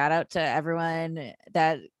just shout out to everyone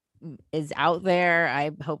that is out there. I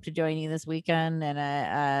hope to join you this weekend,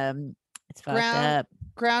 and it's fucked up.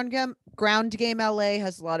 Ground Game LA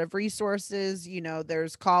has a lot of resources.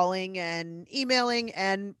 There's calling and emailing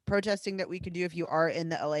and protesting that we can do if you are in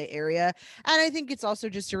the LA area. And I think it's also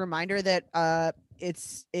just a reminder that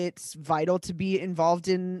it's vital to be involved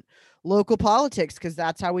in local politics, because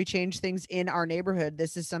that's how we change things in our neighborhood.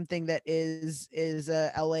 This is something that is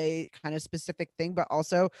a LA kind of specific thing, but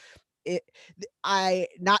also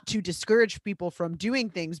not to discourage people from doing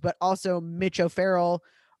things, but also Mitch O'Farrell,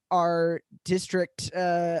 our district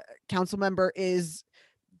council member,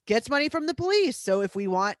 gets money from the police. So if we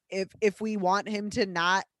want him to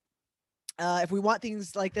not, if we want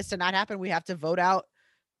things like this to not happen, we have to vote him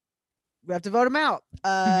out. Mhm.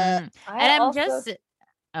 And I'm also-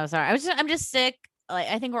 I'm just sick. Like,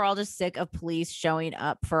 I think we're all just sick of police showing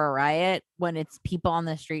up for a riot when it's people on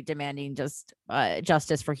the street demanding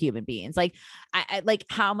justice for human beings. Like, I like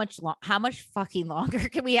how much fucking longer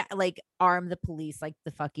can we like arm the police like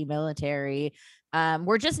the fucking military?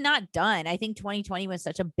 We're just not done. I think 2020 was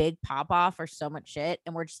such a big pop off for so much shit,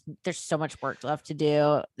 and there's so much work left to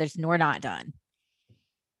do. We're not done.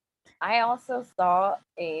 I also saw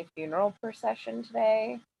a funeral procession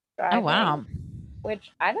today. Oh wow.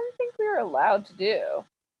 Which I didn't think we were allowed to do.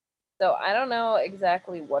 So I don't know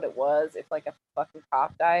exactly what it was, if like a fucking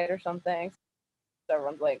cop died or something. So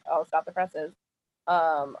everyone's like, oh, stop the presses.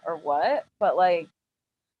 Or what? But like,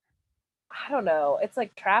 I don't know. It's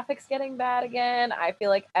like traffic's getting bad again. I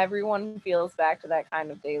feel like everyone feels back to that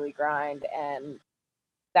kind of daily grind. And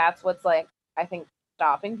that's what's like, I think,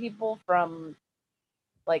 stopping people from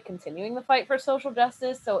like continuing the fight for social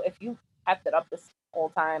justice. So if you kept it up this whole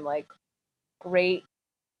time, like, great,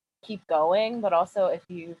 keep going. But also, if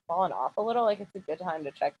you've fallen off a little, like, it's a good time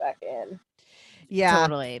to check back in. Yeah,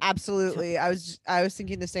 Totally. absolutely. I was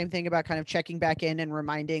thinking the same thing about kind of checking back in and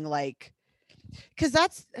reminding, like, because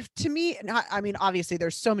that's, to me, I mean, obviously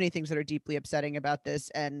there's so many things that are deeply upsetting about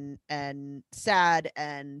this and sad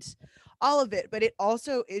and all of it, but it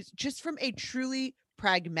also is just from a truly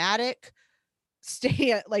pragmatic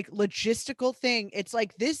like logistical thing. It's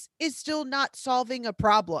like, this is still not solving a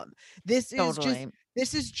problem. This Totally.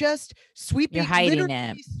 is just sweeping, You're hiding literally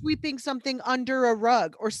it. sweeping something under a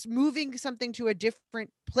rug or moving something to a different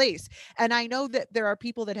place. And I know that there are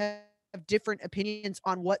people that have different opinions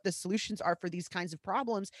on what the solutions are for these kinds of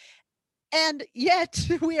problems. And yet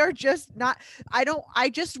we are just not, I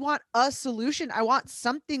just want a solution. I want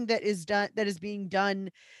something that is being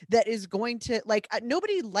done, that is going to, like,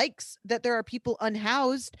 nobody likes that there are people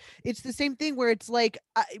unhoused. It's the same thing where it's like,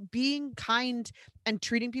 being kind and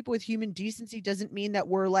treating people with human decency doesn't mean that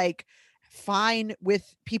we're like fine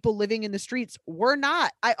with people living in the streets. We're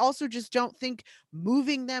not. I also just don't think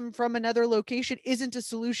moving them from another location isn't a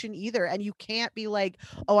solution either. And you can't be like,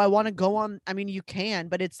 oh, I want to go on. I mean, you can,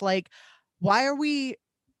 but it's like, why are we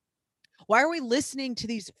listening to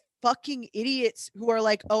these fucking idiots who are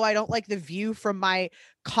like, oh, I don't like the view from my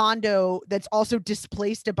condo that's also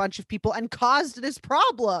displaced a bunch of people and caused this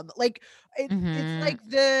problem. Like it's Mhm. like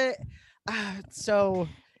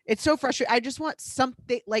it's so frustrating. I just want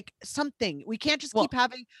something. We can't just Well- keep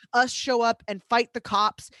having us show up and fight the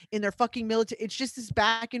cops in their fucking military. It's just this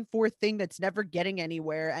back and forth thing that's never getting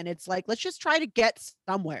anywhere. And it's like, let's just try to get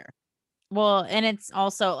somewhere. Well, and it's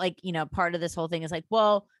also like, you know, part of this whole thing is like,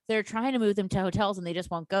 well, they're trying to move them to hotels and they just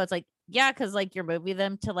won't go. It's like, yeah, because like you're moving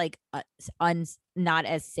them to like not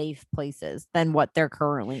as safe places than what they're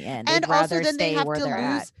currently in. They'd And also rather then they stay have where to they're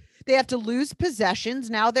at. lose they have to lose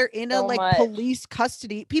possessions. Now they're in a So like much. police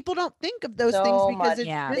custody. People don't think of those things So because much. it's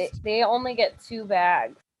Yeah. just, They only get 2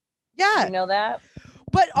 bags. yeah. You know that?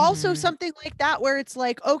 But also Mhm. something like that where it's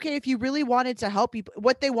like, okay, if you really wanted to help people,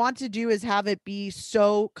 what they want to do is have it be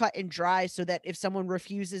so cut and dry so that if someone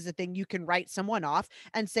refuses a thing, you can write someone off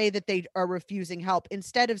and say that they are refusing help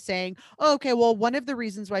instead of saying, oh, okay, well, one of the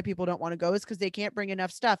reasons why people don't want to go is because they can't bring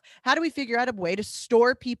enough stuff. How do we figure out a way to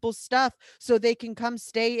store people's stuff so they can come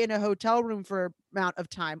stay in a hotel room for an amount of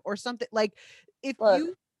time or something? Like if Look,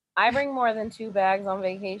 you I bring more than 2 bags on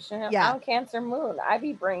vacation. Yeah. I'm Cancer Moon. I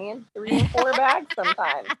be bringing 3 and 4 bags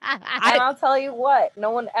sometimes. And I, I'll tell you what,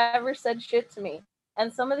 no one ever said shit to me.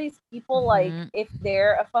 And some of these people, like, Mhm. if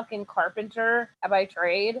they're a fucking carpenter by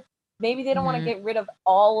trade, maybe they don't want Mhm. to get rid of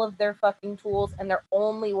all of their fucking tools and their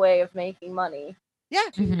only way of making money yeah.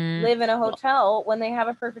 to Mhm. live in a hotel when they have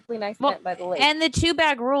a perfectly nice Well, tent by the lake. And the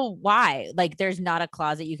 2-bag rule, why? Like, there's not a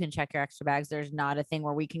closet you can check your extra bags. There's not a thing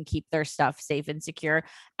where we can keep their stuff safe and secure.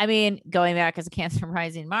 I mean, going back as a Cancer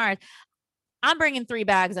rising Mars, I'm bringing 3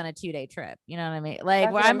 bags on a 2-day trip. You know what I mean? Like,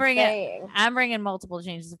 That's well, what I'm bringing multiple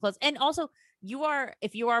changes of clothes. And also,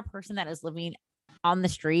 if you are a person that is living on the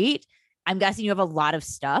street, I'm guessing you have a lot of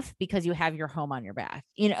stuff because you have your home on your back.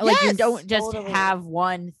 You know, like you Yes, don't just totally. have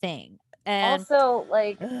one thing. And Also,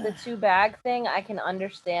 like the 2 bag thing, I can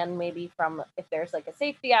understand maybe from if there's like a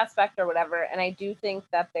safety aspect or whatever. And I do think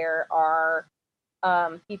that there are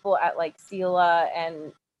people at like SELA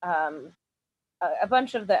and a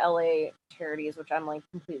bunch of the LA charities, which I'm like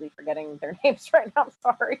completely forgetting their names right now. I'm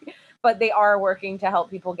sorry, but they are working to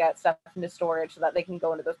help people get stuff into storage so that they can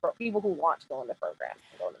go into those people who want to go into programs.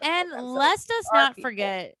 Can go into the And programs. So let's us there are not people.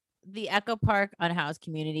 forget the Echo Park Unhoused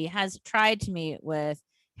community has tried to meet with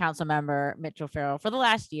council member Mitchell Farrell for the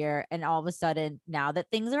last year. And all of a sudden, now that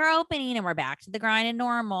things are opening and we're back to the grind and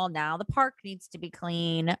normal, now the park needs to be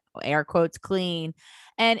clean, air quotes clean.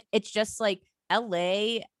 And it's just like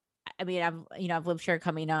LA. I mean, I've lived here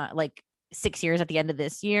coming on like 6 years at the end of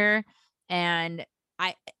this year. And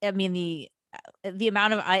I mean, the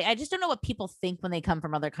amount of I just don't know what people think when they come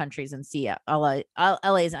from other countries and see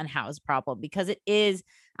LA's unhoused problem, because it is.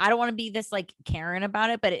 I don't want to be this like Karen about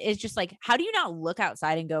it, but it is just like, how do you not look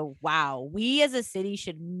outside and go, wow, we as a city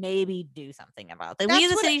should maybe do something about this. We That's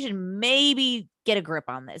as a what city should maybe get a grip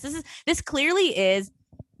on this. This clearly is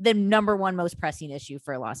the number one most pressing issue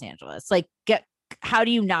for Los Angeles. Like, how do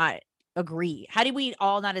you not agree? How do we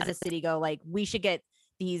all not as a city go, like, we should get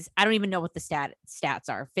these, I don't even know what the stats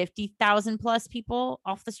are, 50,000 plus people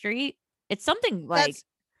off the street? It's something like,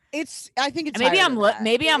 I think it's maybe higher I'm than that.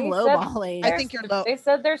 maybe I'm They low said- balling. I think you're low. They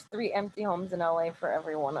said there's 3 empty homes in LA for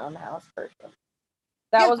every one unhoused person.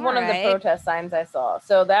 That Yeah, was one of the alright. protest signs I saw.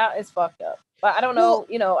 So that is fucked up. But I don't know.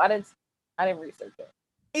 Well- I didn't research it.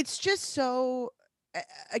 It's just so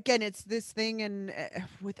again, it's this thing, and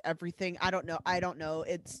with everything, I don't know,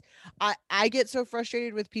 it's I get so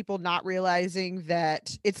frustrated with people not realizing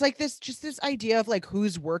that it's like this idea of like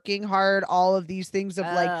who's working hard, all of these things of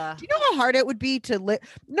like, do you know how hard it would be to live?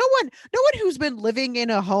 No one who's been living in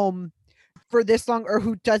a home for this long or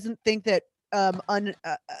who doesn't think that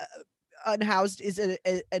unhoused is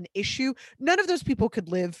an issue, none of those people could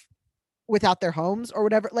live without their homes or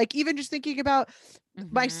whatever. Like, even just thinking about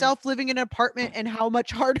Mhm. myself living in an apartment and how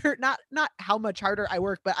much harder, not how much harder I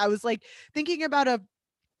work, but I was like thinking about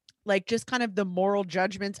like just kind of the moral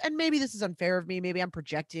judgments, and maybe this is unfair of me, maybe I'm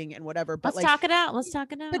projecting and whatever, but Let's like talk it out. Let's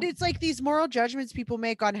talk it out. but it's like these moral judgments people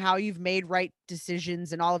make on how you've made right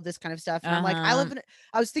decisions and all of this kind of stuff. And I'm like,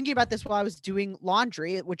 I was thinking about this while I was doing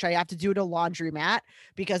laundry, which I have to do at a laundromat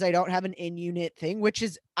because I don't have an in-unit thing, which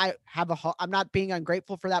is, I'm not being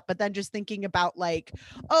ungrateful for that. But then just thinking about like,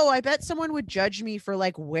 oh, I bet someone would judge me for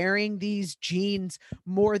like wearing these jeans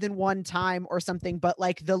more than one time or something. But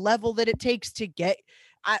like the level that it takes to get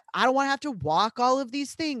I don't want to have to walk all of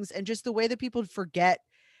these things, and just the way that people forget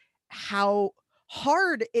how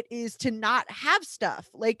hard it is to not have stuff.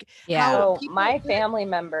 Like Yeah. how Oh, people my family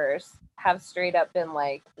members have straight up been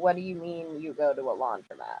like, "What do you mean you go to a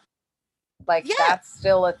laundromat? Like Yeah. that's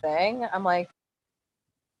still a thing?" I'm like,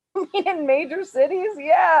 in major cities,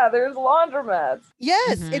 yeah, there's laundromats.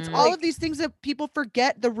 Yes, it's all Like- of these things that people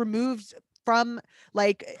forget, the removes from,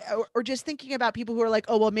 like, or just thinking about people who are like,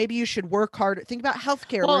 oh well, maybe you should work harder. Think about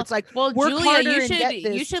healthcare, where it's like, well, work Julia, harder you and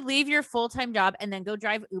get should this. leave your full-time job and then go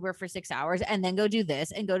drive Uber for 6 hours and then go do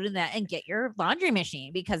this and go to that and get your laundry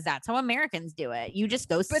machine, because that's how Americans do it. You just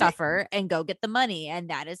go suffer and go get the money, and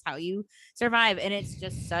that is how you survive. And it's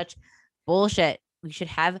just such bullshit. We should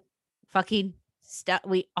have fucking stuff.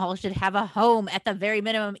 We all should have a home at the very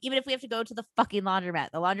minimum, even if we have to go to the fucking laundromat.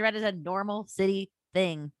 The laundromat is a normal city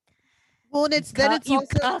thing. Well, and it's then it's You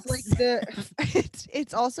also it's like the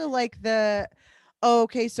it's also like the, oh,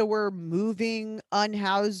 okay, so we're moving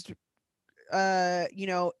unhoused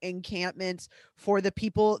encampments for the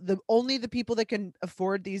people, only the people that can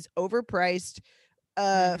afford these overpriced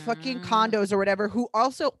fucking Mhm. condos or whatever, who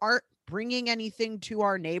also aren't bringing anything to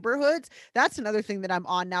our neighborhoods. That's another thing that I'm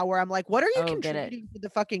on now, where I'm like, what are you Oh, get it. contributing to the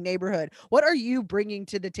fucking neighborhood? What are you bringing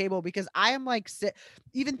to the table? Because I am like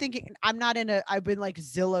even thinking, I've been like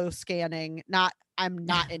Zillow scanning, I'm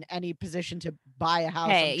not in any position to buy a house.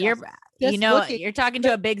 Hey, I'm you're just looking. you're talking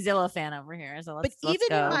to a big Zillow fan over here. So let's even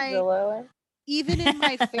go. in my Zillow. even in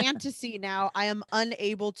my fantasy now, I am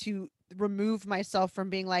unable to remove myself from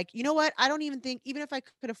being like, you know what? I don't even think, even if I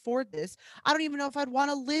could afford this, I don't even know if I'd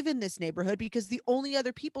want to live in this neighborhood, because the only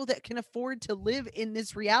other people that can afford to live in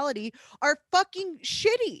this reality are fucking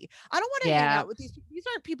shitty. I don't want to hang Yeah. out with these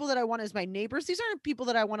aren't people that I want as my neighbors. These aren't people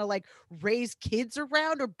that I want to like raise kids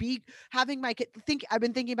around or be having my kid I've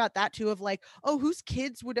been thinking about that too, of like, oh, whose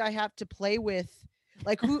kids would I have to play with?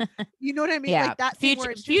 Like, who, you know what I mean? Yeah, Like that thing where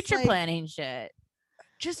it's just future like, planning shit.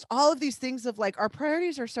 just all of these things of like, our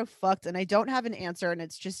priorities are so fucked, and I don't have an answer, and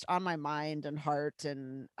it's just on my mind and heart.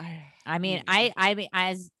 And I mean, I mean,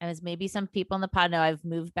 as maybe some people in the pod know, I've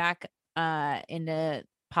moved back into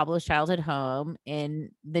Pablo's childhood home in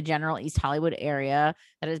the general East Hollywood area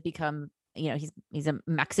that has become, he's a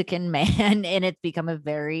Mexican man, and it's become a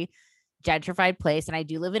very gentrified place. And I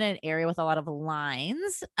do live in an area with a lot of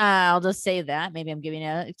lines. I'll just say that. Maybe I'm giving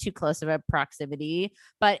a too close of a proximity,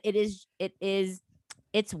 but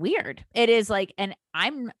it's weird. It is like, and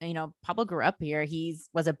I'm, Pablo grew up here.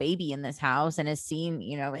 Was a baby in this house and has seen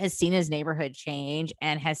his neighborhood change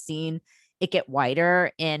and has seen it get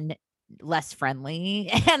whiter and less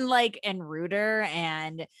friendly and ruder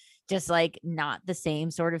and just like not the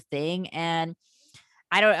same sort of thing. And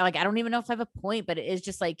I don't even know if I have a point, but it is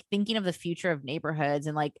just like thinking of the future of neighborhoods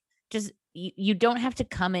and like, just you don't have to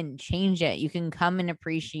come and change it. You can come and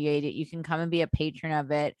appreciate it. You can come and be a patron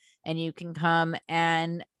of it, and you can come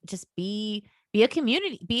and just be a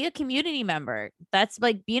community member. That's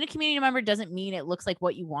like, being a community member doesn't mean it looks like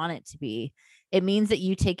what you want it to be. It means that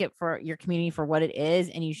you take it for your community for what it is,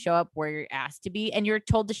 and you show up where you're asked to be, and you're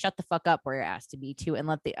told to shut the fuck up where you're asked to be too,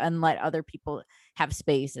 and let other people have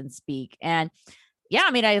space and speak. And yeah,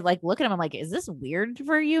 I mean, I like look at him. I'm like, is this weird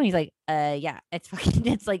for you? And he's like, yeah, it's fucking,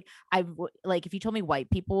 it's like, like, if you told me white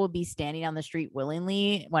people would be standing on the street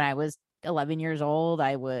willingly when I was 11 years old,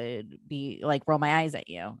 I would be like, roll my eyes at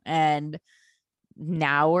you. And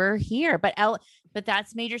now we're here, but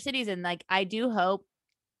that's major cities. And like, I do hope,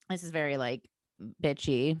 this is very like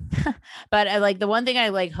bitchy, but I like, the one thing I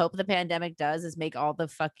like hope the pandemic does is make all the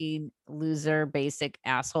fucking loser, basic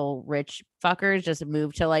asshole, rich fuckers just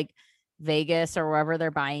move to like Vegas or wherever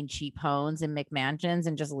they're buying cheap homes and McMansions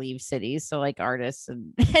and just leave cities. So like artists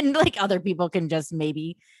and like other people can just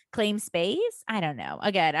maybe claim space. I don't know.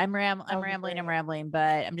 Again, I'm rambling,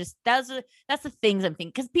 but I'm just, that's the things I'm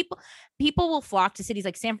thinking. Cause people will flock to cities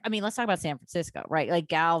like let's talk about San Francisco, right? Like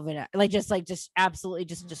Galvin, just absolutely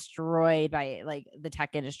just destroyed by like the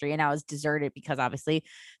tech industry. And now it's deserted because obviously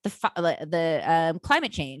the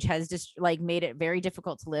climate change has just like made it very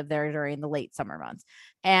difficult to live there during the late summer months.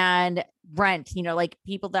 And rent, like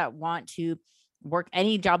people that want to work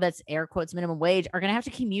any job that's air quotes minimum wage are going to have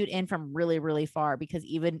to commute in from really, really far, because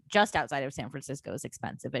even just outside of San Francisco is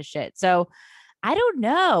expensive as shit. So I don't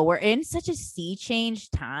know. We're in such a sea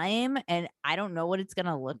change time, and I don't know what it's going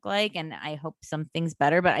to look like. And I hope something's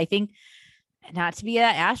better, but I think, not to be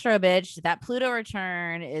that Astro bitch, that Pluto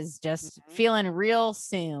return is just feeling real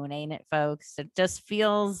soon, ain't it, folks? It just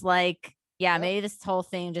feels like, yeah, maybe this whole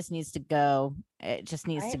thing just needs to go. It just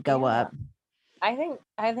needs to go up. I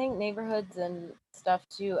think neighborhoods and stuff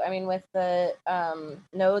too. I mean, with the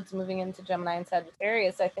nodes moving into Gemini and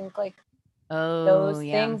Sagittarius, I think like Oh, those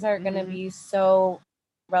yeah. things are going to Mhm. be so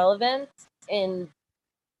relevant in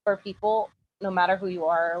for people, no matter who you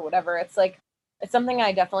are or whatever. It's like, it's something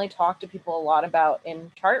I definitely talk to people a lot about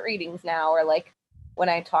in chart readings now, or like when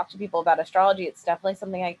I talk to people about astrology. It's definitely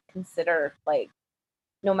something I consider, like,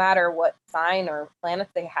 no matter what sign or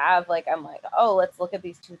planets they have, like, I'm like, oh, let's look at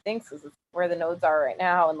these two things because it's where the nodes are right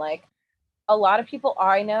now. And like, a lot of people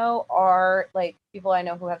I know are like, people I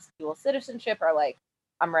know who have dual citizenship are like,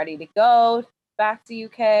 I'm ready to go back to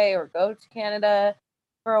UK or go to Canada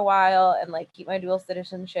for a while and like keep my dual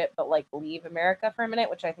citizenship, but like leave America for a minute,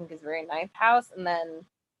 which I think is very ninth house. And then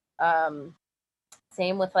um,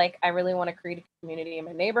 same with like, I really want to create a community in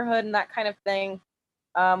my neighborhood and that kind of thing,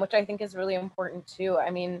 which I think is really important too. I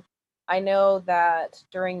mean, I know that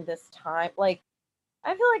during this time, like,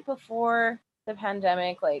 I feel like before the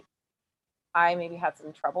pandemic, like, I maybe had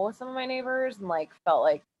some trouble with some of my neighbors and like felt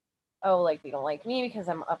like, oh, like they don't like me because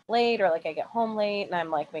I'm up late or like I get home late and I'm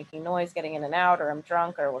like making noise getting in and out or I'm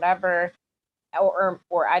drunk or whatever.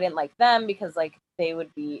 Or I didn't like them because like they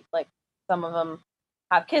would be like, some of them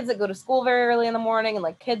have kids that go to school very early in the morning and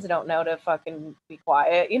like kids don't know to fucking be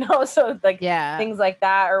quiet, you know? So like Yeah. things like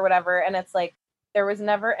that or whatever. And it's like, there was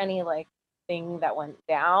never any like thing that went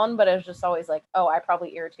down, but it was just always like, oh, I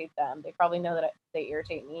probably irritate them. They probably know that they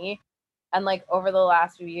irritate me. And like over the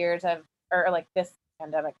last few years, or like this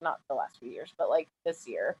pandemic, not the last few years, but like this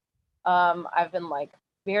year, I've been like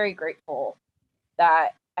very grateful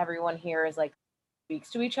that everyone here is like speaks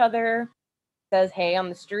to each other, says hey on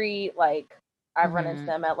the street. Like I've run into Mhm.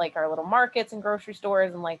 them at like our little markets and grocery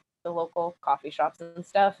stores and like the local coffee shops and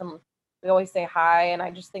stuff, and we always say hi. And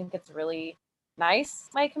I just think it's really nice,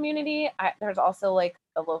 my community. There's also like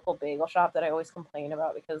a local bagel shop that I always complain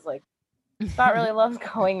about because like Scott really loves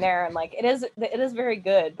going there, and like it is very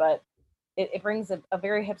good, but it brings a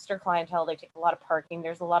very hipster clientele. They take a lot of parking.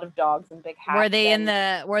 There's a lot of dogs and big hats. Were they in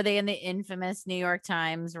and the infamous New York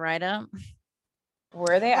Times write up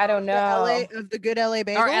were they? I don't The know. the good LA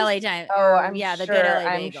bagels. or LA Times? Oh, Or I'm yeah, the sure. good LA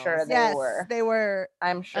I'm bagels. sure they Yes, were. they were.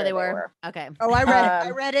 I'm Oh, sure they were. were. Okay. Oh, I read it. I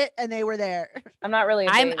Um, read it, and they were there. I'm not really a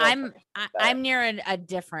I'm bagel I'm person, I- but- I'm near a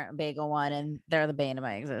different bagel one, and they're the bane of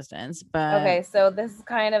my existence. But okay, so this is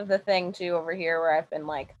kind of the thing too over here where I've been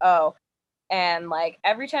like, oh, and like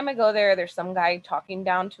every time I go there, there's some guy talking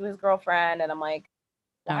down to his girlfriend, and I'm like,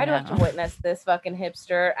 oh, why do I have to no. witness this fucking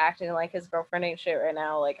hipster acting like his girlfriend ain't shit right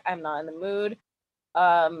now? Like, I'm not in the mood.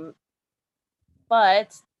 Um,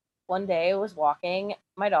 but one day I was walking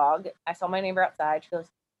my dog. I saw my neighbor outside. She goes,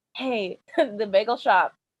 hey, the bagel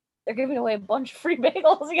shop, they're giving away a bunch of free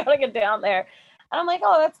bagels. You gotta get down there. And I'm like,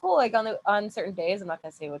 oh, that's cool. Like on certain days, I'm not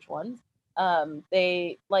gonna say which ones.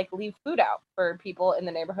 They like leave food out for people in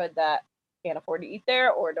the neighborhood that can't afford to eat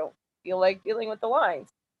there or don't feel like dealing with the lines.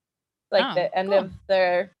 Like Oh, the end cool. of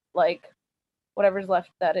their like whatever's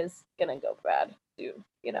left that is gonna go bad soon,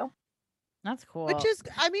 you know? That's cool. Which is,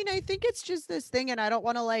 I mean, I think it's just this thing, and I don't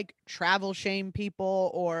want to like travel shame people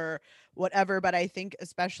or whatever, but I think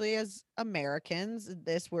especially as Americans,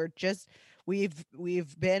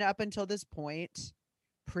 we've been up until this point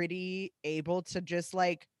pretty able to just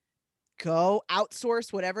like go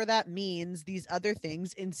outsource whatever that means, these other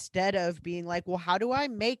things, instead of being like, well, how do I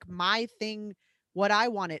make my thing what I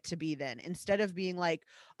want it to be then? Instead of being like,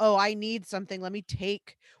 oh, I need something, let me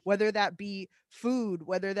take, whether that be food,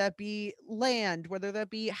 whether that be land, whether that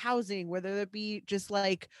be housing, whether that be just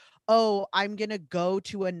like, oh, I'm going to go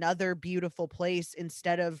to another beautiful place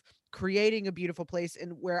instead of creating a beautiful place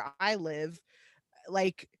in where I live.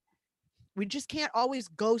 Like, we just can't always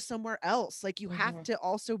go somewhere else. Like, you have Mhm. to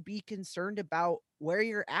also be concerned about where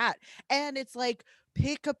you're at. And it's like,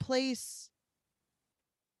 pick a place.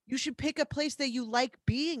 You should pick a place that you like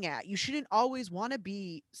being at. You shouldn't always want to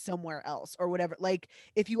be somewhere else or whatever. Like,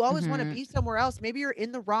 if you always want to Mhm. be somewhere else, maybe you're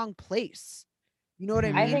in the wrong place. You know what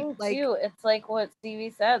I Mhm. I mean? think Like, too, it's like what Stevie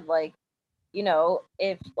said, like, you know,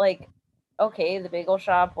 if like, okay, the bagel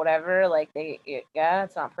shop, whatever, like yeah,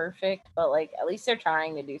 it's not perfect, but like at least they're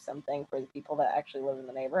trying to do something for the people that actually live in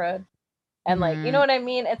the neighborhood. And like, you know Mhm. what I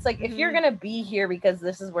mean? It's like, if you're Mhm. gonna be here because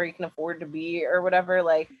this is where you can afford to be or whatever,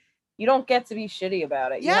 like, you don't get to be shitty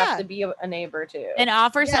about it. You have yeah, to be a neighbor too. And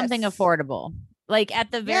offer something yes, affordable. Like at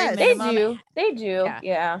the very yes. They minimum, do. They do. yeah.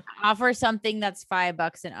 Yeah. Offer something that's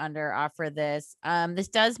 $5 and under. Offer this. This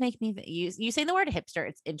does make me you say the word hipster.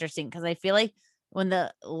 It's interesting because I feel like when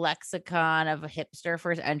the lexicon of a hipster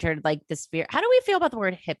first entered like the sphere, how do we feel about the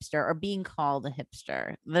word hipster or being called a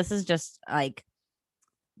hipster? This is just like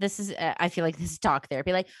I feel like this is talk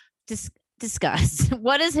therapy. Like discuss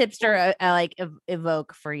what does hipster like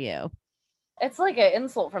evoke for you? It's like an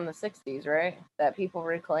insult from the 60s, right? That people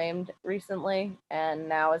reclaimed recently and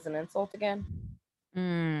now is an insult again.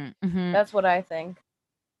 Mm-hmm. That's what I think.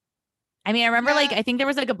 I mean, I remember like Yeah. I think there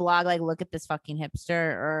was like a blog like look at this fucking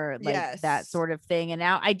hipster or like that Yes. sort of thing. And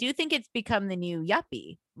now I do think it's become the new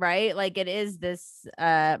yuppie, right? Like it is this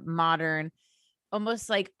modern, almost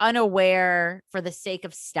like unaware for the sake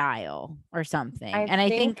of style or something. I And I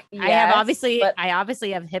think think, I have yes, obviously but- I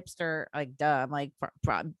obviously have hipster like duh. I'm like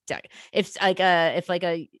if like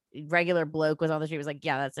a regular bloke was on the street, it was like,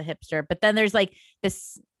 yeah, that's a hipster. But then there's like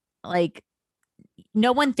this like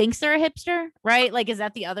no one thinks they're a hipster, right? Like, is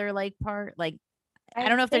that the other like part? Like, I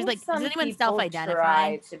don't know if there's think like, does some anyone people self-identify?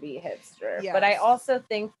 try to be hipster, but I Yes. also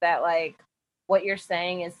think that like what you're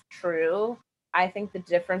saying is true. I think the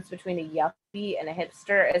difference between a yuppie and a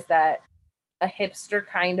hipster is that a hipster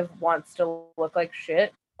kind of wants to look like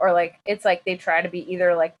shit, or like it's like they try to be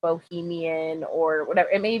either like bohemian or whatever.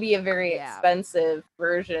 It may be a very Yeah. expensive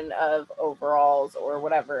version of overalls or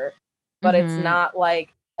whatever, but it's Mhm. not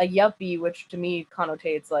like a yuppie, which to me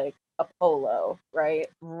connotates like a polo, right?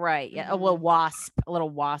 Right. Yeah. Mhm. A little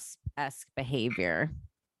wasp-esque behavior.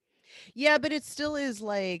 Yeah, but it still is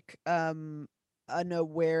like an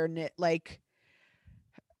awareness, like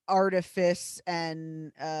artifice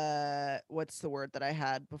and what's the word that I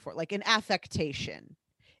had before? Like an affectation.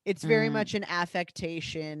 It's very Mm. much an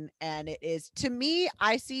affectation, and it is, to me,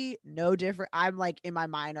 I see no different. I'm like in my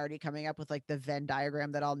mind already coming up with like the Venn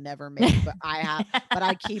diagram that I'll never make, but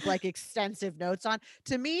I keep like extensive notes on.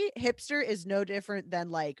 To me, hipster is no different than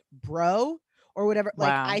like bro or whatever. Like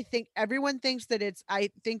Wow. I think everyone thinks that I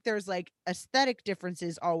think there's like aesthetic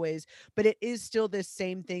differences always, but it is still this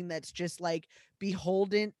same thing that's just like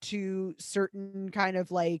beholden to certain kind of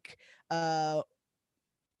like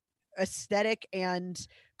aesthetic and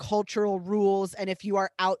cultural rules, and if you are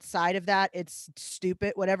outside of that, it's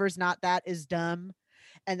stupid. Whatever's not that is dumb,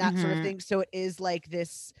 and that sort of Mhm. thing. So it is like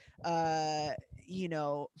this you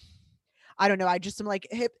know, I don't know, I just am like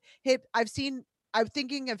hip I'm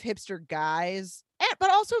thinking of hipster guys, but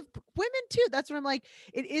also women too. That's what I'm like,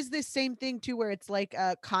 it is this same thing too, where it's like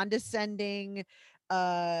condescending,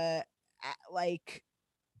 like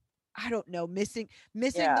I don't know, missing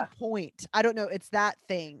Yeah. the point. I don't know. It's that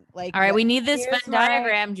thing. Like, All right. We need this Here's Venn my-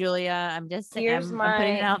 diagram, Julia. I'm just saying, here's I'm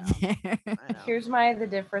putting it my- out there. I know. Here's the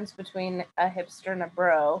difference between a hipster and a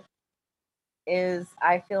bro is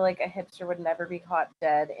I feel like a hipster would never be caught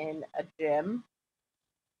dead in a gym.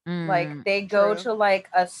 Like Mm. they go True. to like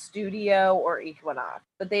a studio or Equinox,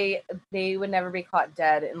 but they would never be caught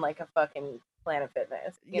dead in like a fucking Planet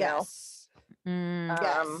Fitness, you Yes. Mm. know?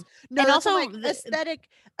 Yes. No, and that's what I'm also like, the-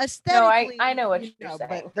 aesthetically. I know what you you're know,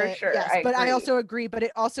 saying, but for sure, Yes, I but I agree. also agree. But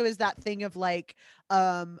it also is that thing of like,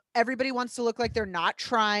 everybody wants to look like they're not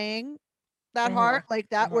trying that Mhm. hard, like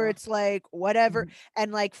that, where Mhm. it's like whatever. Mhm.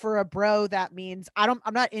 And like for a bro, that means I'm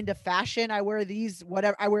not into fashion. I wear these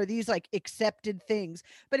whatever. I wear these like accepted things,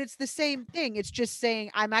 but it's the same thing. It's just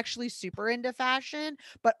saying I'm actually super into fashion,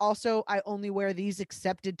 but also I only wear these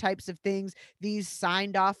accepted types of things, these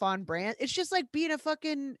signed off on brand. It's just like being a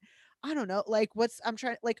fucking, I don't know, like I'm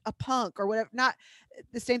trying, like a punk or whatever. Not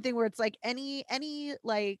the same thing where it's like any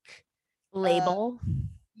like label.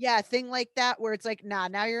 yeah, thing like that, where it's like, nah,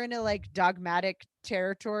 now you're into like dogmatic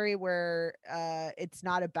territory where it's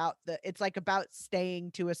not about it's like about staying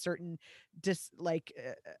to a certain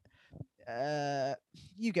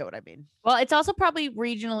you get what I mean. Well, it's also probably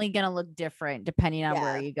regionally going to look different depending on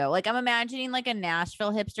where Yeah. you go. Like I'm imagining like a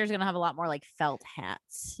Nashville hipster is going to have a lot more like felt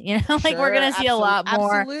hats, you know, like we're going to see a lot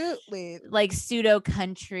more absolutely. like pseudo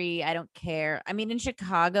country. I don't care. I mean, in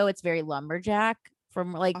Chicago, it's very lumberjack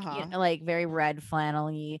from like, Uh-huh. like very red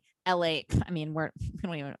flannel-y. LA. I mean, I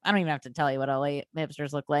don't even have to tell you what LA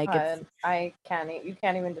hipsters look like. You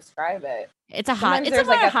can't even describe it. It's a hot, Sometimes it's there's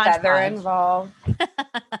a like a feather hodgepodge. involved.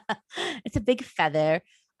 It's a big feather.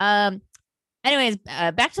 Anyways,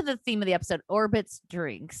 back to the theme of the episode, Orbit's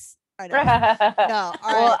drinks. I know. No, all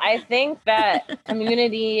Well, right. I think that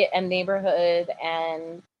community and neighborhood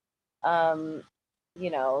and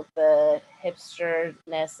you know, the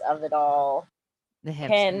hipsterness of it all The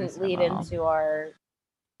can hipsters of lead all. into our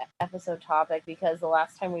episode topic, because the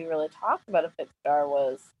last time we really talked about a fixed star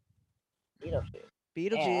was Beetlejuice.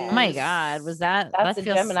 Beetlejuice. Oh my god, was that That's that a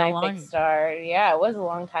feels Gemini so long. fixed star. Yeah, it was a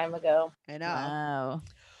long time ago. I know. Wow.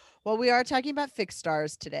 Well, we are talking about fixed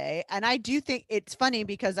stars today, and I do think it's funny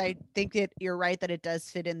because I think that you're right that it does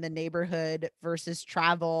fit in the neighborhood versus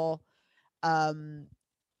travel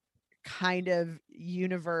kind of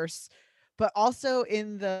universe, but also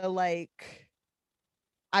in the like,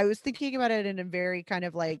 I was thinking about it in a very kind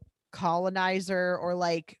of like colonizer or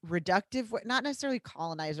like reductive, not necessarily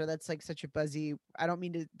colonizer. That's like such a buzzy, I don't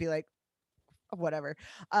mean to be like whatever.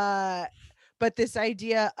 But this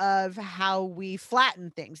idea of how we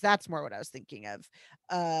flatten things, that's more what I was thinking of.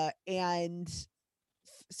 And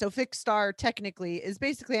so fixed star technically is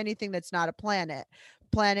basically anything that's not a planet.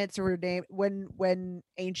 Planets were named when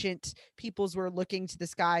ancient peoples were looking to the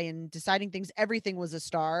sky and deciding things, everything was a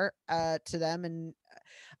star to them. And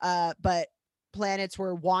but planets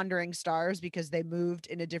were wandering stars because they moved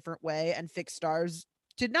in a different way, and fixed stars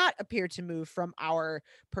did not appear to move from our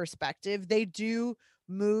perspective. They do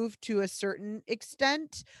move to a certain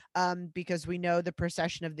extent, because we know the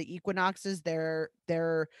precession of the equinoxes, their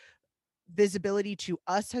visibility to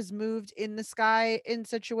us has moved in the sky in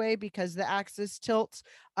such a way because the axis tilts.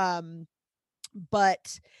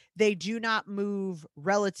 But they do not move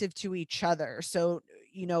relative to each other. So,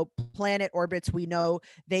 planet orbits, we know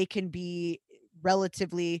they can be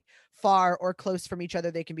relatively far or close from each other.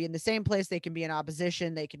 They can be in the same place, they can be in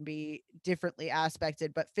opposition, they can be differently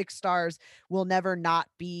aspected, but fixed stars will never not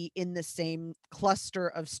be in the same cluster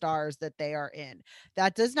of stars that they are in.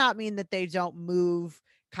 That does not mean that they don't move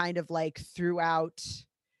kind of like throughout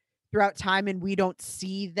time, and we don't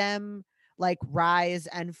see them like rise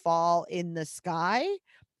and fall in the sky,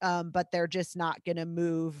 but they're just not going to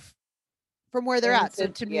move from where they're at. So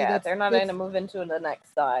to me, they're not going to move into the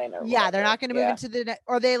next sign or whatever. They're not going to move into the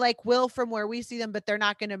or they like will from where we see them, but they're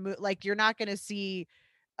not going to move. Like you're not going to see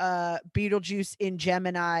Betelgeuse in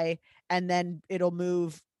Gemini and then it'll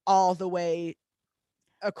move all the way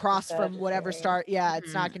across from whatever star.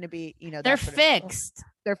 It's not going to be, They're fixed.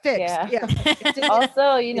 They're fixed.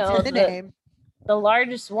 Also, it's in the name. The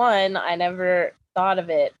largest one, I never thought of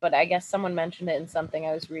it, but I guess someone mentioned it in something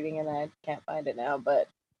I was reading and I can't find it now, but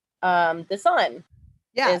the sun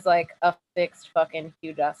is like a fixed fucking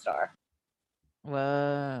huge ass star.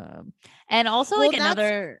 Whoa. And also like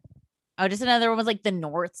just another one was like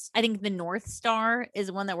the I think the North Star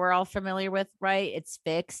is one that we're all familiar with, right? It's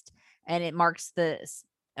fixed and it marks the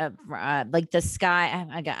like the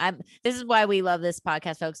sky. This is why we love this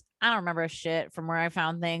podcast, folks. I don't remember shit from where I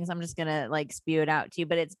found things. I'm just gonna like spew it out to you,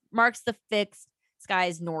 but it marks the fixed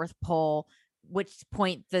sky's North Pole, which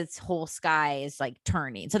point this whole sky is like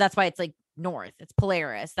turning. So that's why it's like north. It's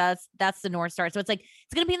Polaris. That's the North Star. So it's like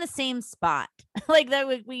it's gonna be in the same spot. Like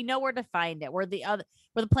that we know where to find it. Where the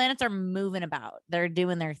planets are moving about. They're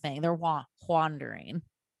doing their thing. They're wandering.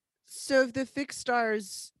 So if the fixed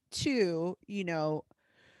stars too,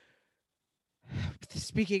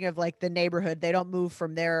 speaking of like the neighborhood, they don't move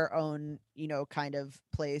from their own, kind of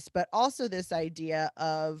place, but also this idea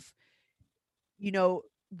of,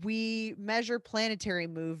 we measure planetary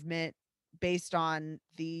movement based on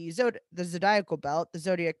the zodiacal belt, the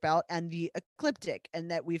zodiac belt, and the ecliptic, and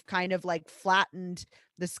that we've kind of like flattened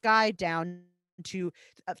the sky down to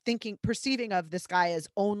perceiving of the sky as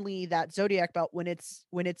only that zodiac belt when it's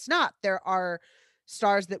not. There are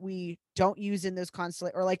stars that we don't use in those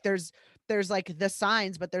constellations, or like there's like the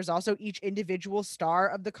signs, but there's also each individual star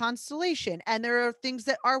of the constellation, and there are things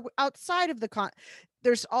that are outside of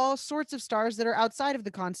there's all sorts of stars that are outside of the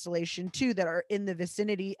constellation too, that are in the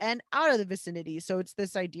vicinity and out of the vicinity. So it's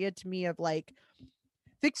this idea to me of like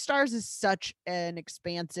fixed stars is such an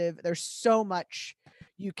expansive, there's so much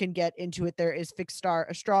you can get into it. There is fixed star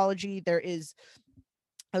astrology.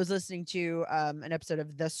 I was listening to an episode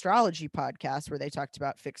of the Astrology podcast where they talked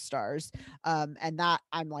about fixed stars. And that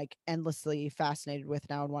I'm like endlessly fascinated with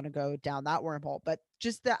now and want to go down that wormhole. But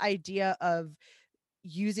just the idea of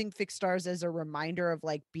using fixed stars as a reminder of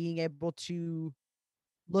like being able to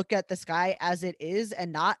look at the sky as it is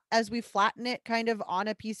and not as we flatten it kind of on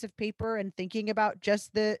a piece of paper, and thinking about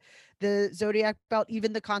just the zodiac belt.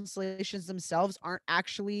 Even the constellations themselves aren't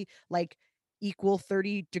actually like equal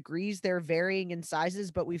 30 degrees. They're varying in sizes,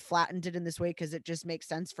 but we flattened it in this way because it just makes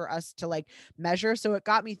sense for us to like measure. So it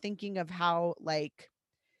got me thinking of how like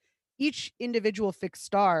each individual fixed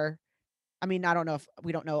star, I mean, I don't know if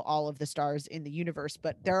we don't know all of the stars in the universe,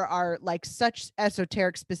 but there are like such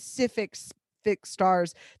esoteric specific fixed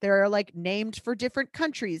stars that are like named for different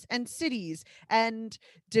countries and cities and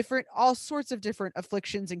different, all sorts of different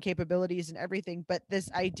afflictions and capabilities and everything. But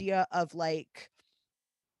this idea of like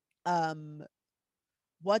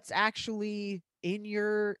what's actually in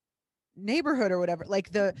your neighborhood or whatever,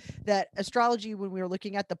 like that astrology, when we were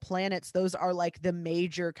looking at the planets, those are like the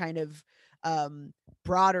major kind of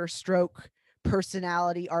broader stroke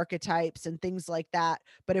personality archetypes and things like that.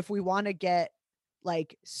 But if we want to get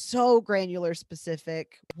like so granular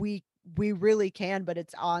specific, we really can, but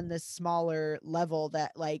it's on this smaller level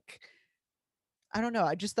that like I don't know.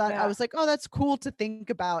 I just thought, I Yeah. was like, oh, that's cool to think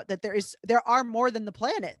about, that there are more than the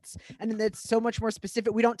planets, and it's so much more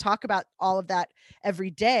specific. We don't talk about all of that every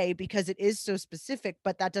day because it is so specific,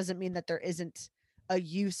 but that doesn't mean that there isn't a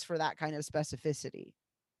use for that kind of specificity.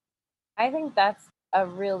 I think that's a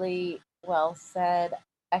really well said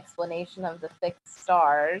explanation of the fixed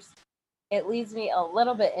stars. It leads me a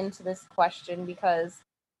little bit into this question because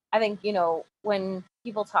I think, when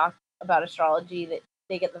people talk about astrology, that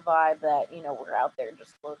they get the vibe that, we're out there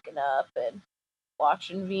just looking up and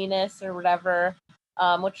watching Venus or whatever.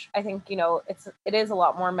 Which I think, it is a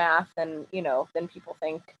lot more math than people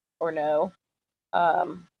think or know.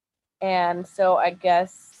 And so I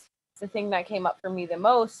guess the thing that came up for me the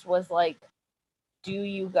most was like, do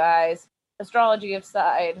you guys, astrology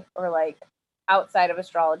aside, or like outside of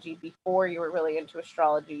astrology, before you were really into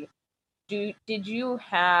astrology, did you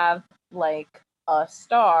have like a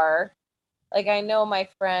star? Like, I know my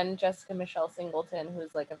friend Jessica Michelle Singleton,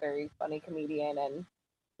 who's like a very funny comedian and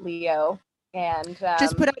Leo, and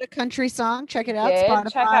Just put out a country song. Check it out. did check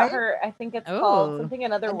Spotify. out her. I think it's called Oh. something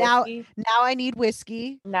another And now whiskey. I need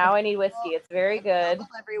whiskey. Now I need whiskey. It's very good. Available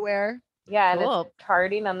everywhere. Yeah, and Cool. it's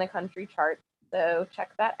charting on the country chart. So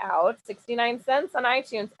check that out. 69 cents on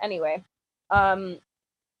iTunes. Anyway,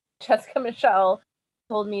 Jessica Michelle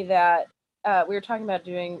told me that we were talking about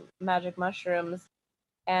doing magic mushrooms,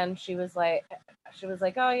 and she was like,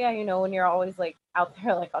 oh yeah, when you're always like out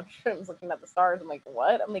there like on shrooms looking at the stars. I'm like,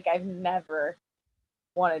 what? I'm like, I've never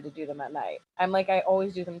wanted to do them at night. I'm like, I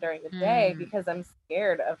always do them during the day because I'm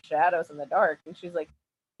scared of shadows in the dark. And she's like,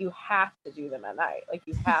 you have to do them at night. Like,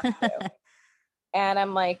 you have to. And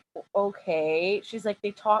I'm like, okay. She's like,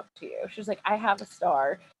 they talk to you. She's like, I have a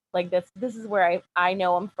star. Like, this is where I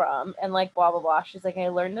know I'm from. And like, blah, blah, blah. She's like, I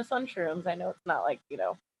learned this on shrooms. I know it's not like,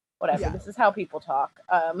 whatever. Yeah. This is how people talk.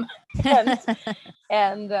 And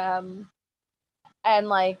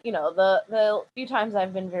like, the few times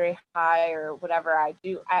I've been very high or whatever I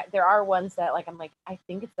do, there are ones that like, I'm like, I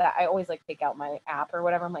think it's that. I always like take out my app or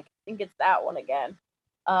whatever. I'm like, I think it's that one again.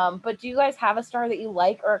 But do you guys have a star that you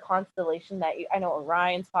like, or a constellation that I know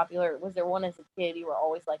Orion's popular. Was there one as a kid you were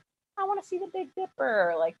always like, I want to see the Big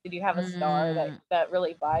Dipper? Or like, did you have a star that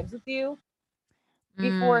really vibes with you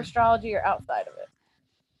before astrology or outside of it?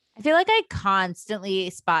 I feel like I constantly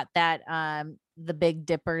spot that the Big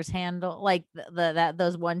Dipper's handle, like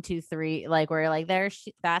those 1, 2, 3, like where you're like,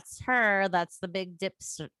 that's her, that's the Big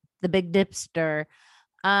Dipster.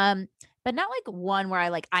 But not like one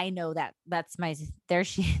where I know that's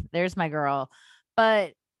there's my girl.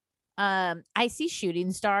 But I see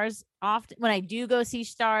shooting stars often. When I do go see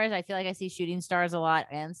stars, I feel like I see shooting stars a lot,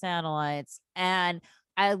 and satellites. And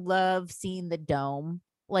I love seeing the dome.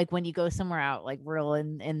 Like when you go somewhere out, like real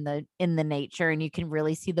in the nature, and you can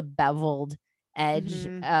really see the beveled edge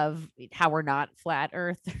of how we're not flat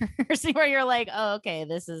earthers, where you're like, oh, okay,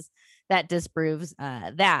 that disproves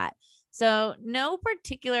that. So no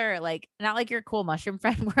particular, like, not like your cool mushroom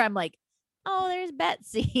friend where I'm like, oh, there's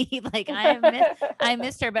Betsy. Like I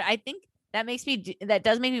missed her. But I think that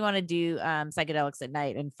does make me want to do psychedelics at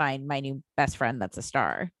night and find my new best friend that's a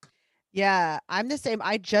star. Yeah, I'm the same.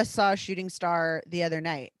 I just saw a shooting star the other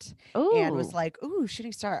night and was Ooh. like, ooh,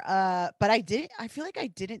 shooting star. But I feel like I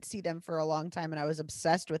didn't see them for a long time, and I was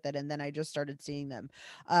obsessed with it, and then I just started seeing them.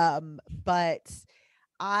 But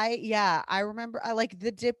I remember I like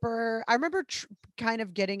the Dipper. I remember kind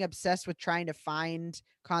of getting obsessed with trying to find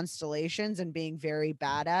constellations and being very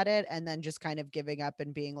bad at it, and then just kind of giving up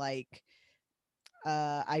and being like,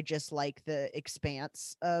 I just like the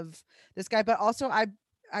expanse of this guy. But also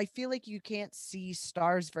I feel like you can't see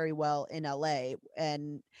stars very well in LA,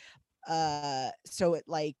 and so it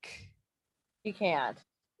like You can't.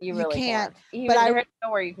 You You really can't, can't. but There's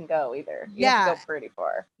nowhere you can go either. You have to Yeah. go pretty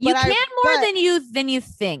far. You But can more but- than you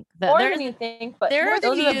think. More There's- than you think, but there are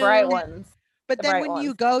those the are the bright you- ones. But The then bright when you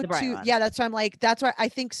ones. go The bright to, ones. yeah, that's why I'm like, that's why I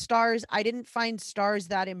think stars, I didn't find stars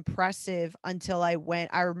that impressive until I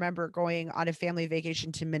remember going on a family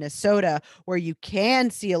vacation to Minnesota, where you can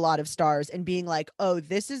see a lot of stars and being like, oh,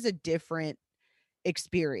 this is a different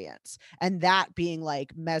experience, and that being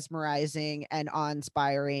like mesmerizing and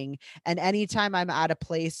awe-inspiring. And anytime I'm at a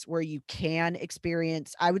place where you can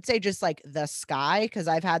experience, I would say, just like the sky, because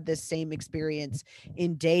I've had this same experience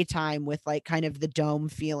in daytime with like kind of the dome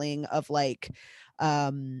feeling of like,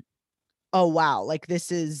 oh wow, like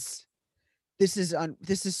this is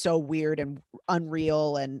so weird and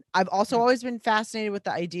unreal. And I've also always been fascinated with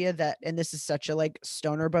the idea that, and this is such a like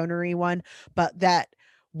stoner bonery one, but that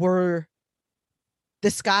the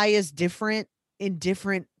sky is different in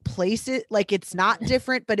different places. Like it's not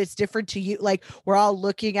different, but it's different to you. Like we're all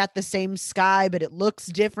looking at the same sky, but it looks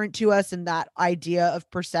different to us. And that idea of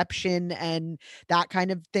perception and that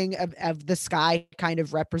kind of thing of the sky kind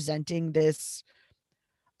of representing this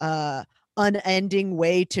unending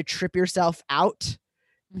way to trip yourself out.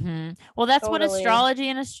 Well, that's what Totally. astrology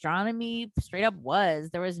and astronomy straight up was.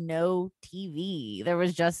 There was no TV. There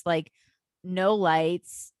was just like no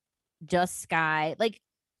lights, just sky. Like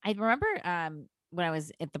I remember when I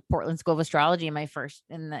was at the Portland School of Astrology in my first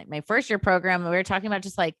year program, we were talking about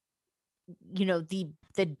just like, you know, the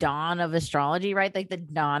dawn of astrology, right? Like the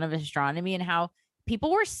dawn of astronomy, and how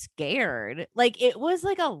people were scared. Like it was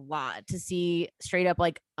like a lot to see straight up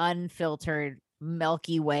like unfiltered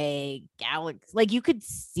Milky Way galaxy. Like you could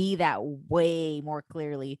see that way more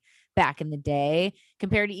clearly back in the day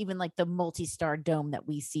compared to even like the multi-star dome that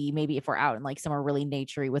we see maybe if we're out in like somewhere really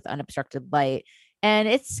naturey with unobstructed light. And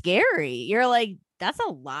it's scary. You're like, that's a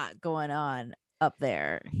lot going on up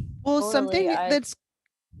there. Well, Totally, something that's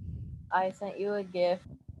I sent you a GIF.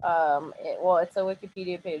 It's a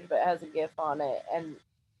Wikipedia page, but it has a GIF on it, and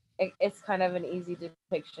it's kind of an easy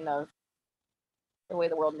depiction of the way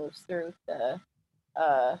the world moves through the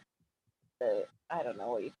I don't know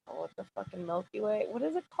what you call it, the fucking Milky Way. What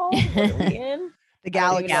is it called? What are we in? the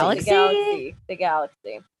I don't even know. Galaxy? The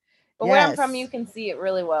galaxy. But where I'm from, Yes. you can see it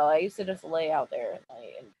really well. I used to just lay out there at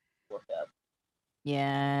night and look up.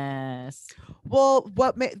 Yes. Well,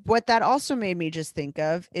 what that also made me just think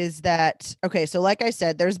of is that, okay, so like I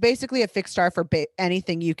said, there's basically a fixed star for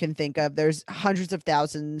anything you can think of. There's hundreds of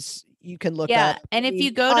thousands you can look Yeah, up. and if I mean,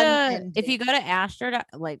 you go to unending.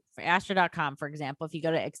 astro.com, for example, if you go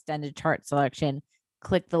to extended chart selection,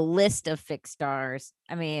 click the list of fixed stars.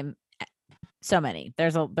 I mean, so many.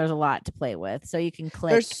 There's a lot to play with. So you can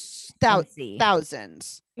click There's and see.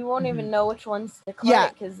 thousands. You won't even know which ones to Yeah.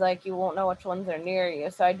 click because, like, you won't know which ones are near you.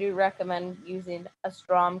 So I do recommend using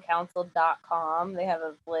astromcouncil.com. They have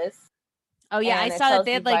a list. Oh yeah, I and it saw that tells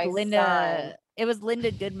they you had like by Linda. sign. It was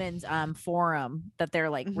Linda Goodman's forum that they're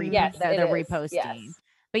like Mhm. Yes, they're it is. reposting. Yes.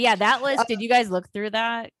 But yeah, that list. Did you guys look through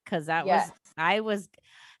that? Because that Yes. was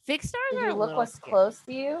fixed stars Did are you a look little what's scary. close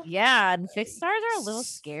to you? Yeah, and fixed stars are a little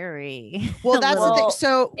scary. Well, A that's the little. thing. Well,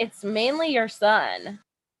 So It's mainly your sun.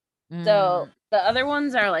 Mm. So the other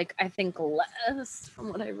ones are like, I think, less from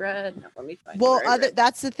what I read. Let me find well, where I read.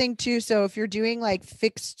 that's the thing too. So if you're doing like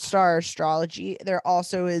fixed star astrology, there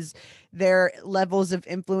also is their levels of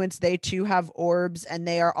influence. They too have orbs, and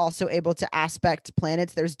they are also able to aspect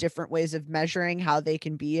planets. There's different ways of measuring how they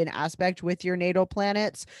can be an aspect with your natal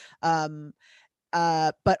planets.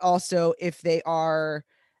 But also if they are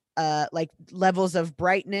like levels of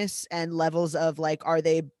brightness and levels of like, are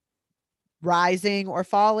they rising or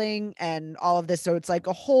falling and all of this. So it's like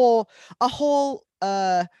a whole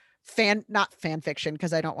not fan fiction,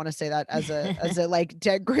 because I don't want to say that as a like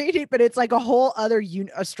degrading, but it's like a whole other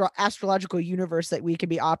astrological universe that we could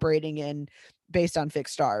be operating in based on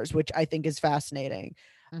fixed stars, which I think is fascinating.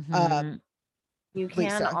 Mhm. You can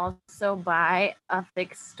Lisa. also buy a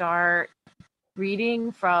fixed star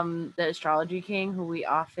reading from the Astrology King, who we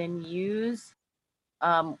often use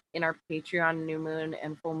in our Patreon new moon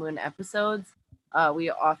and full moon episodes. We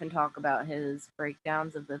often talk about his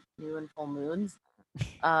breakdowns of the new and full moons.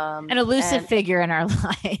 An elusive and- figure in our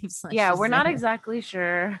lives. let's Yeah, just we're not say. exactly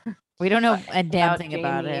sure We don't know a damn about thing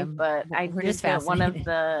about Jamie, him, but I we're did just get one of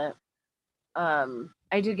fascinated. the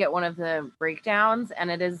I did get one of the breakdowns, and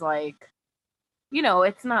it is like, you know,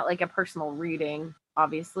 it's not like a personal reading,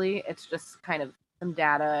 obviously. It's just kind of some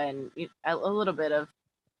data and a little bit of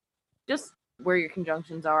just where your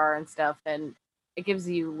conjunctions are and stuff, and it gives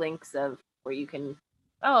you links of where you can,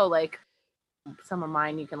 like some of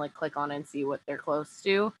mine you can like click on and see what they're close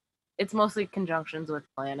to. It's mostly conjunctions with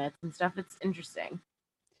planets and stuff. It's interesting.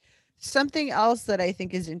 Something else that I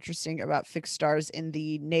think is interesting about fixed stars in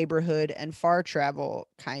the neighborhood and far travel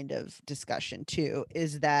kind of discussion too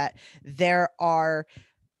is that there are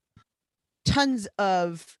tons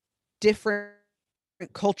of different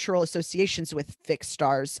cultural associations with fixed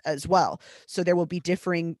stars as well. So there will be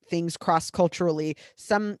differing things cross-culturally.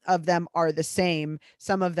 Some of them are the same,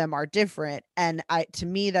 some of them are different. And to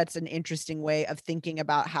me, that's an interesting way of thinking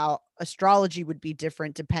about how astrology would be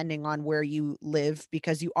different depending on where you live,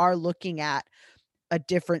 because you are looking at a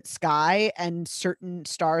different sky, and certain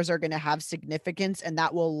stars are going to have significance, and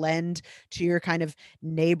that will lend to your kind of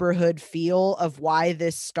neighborhood feel of why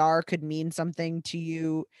this star could mean something to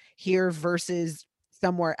you here versus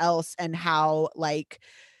somewhere else, and how like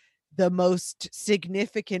the most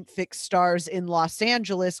significant fixed stars in Los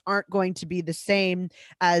Angeles aren't going to be the same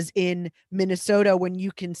as in Minnesota, when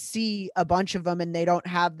you can see a bunch of them and they don't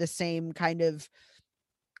have the same kind of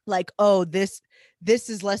like, oh, this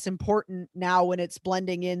is less important now when it's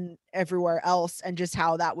blending in everywhere else, and just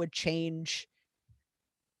how that would change,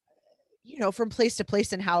 from place to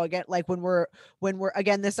place. And how, again, like when we're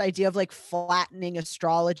again, this idea of like flattening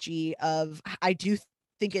astrology, of I do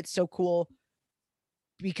think it's so cool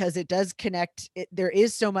because it does connect it. There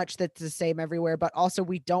is so much that's the same everywhere, but also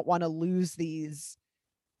we don't want to lose these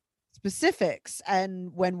specifics.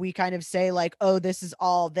 And when we kind of say like, oh, this is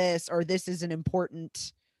all this, or this isn't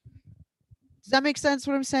important. Does that make sense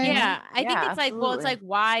what I'm saying? Yeah, I think Yeah, it's like, well, it's absolutely. like,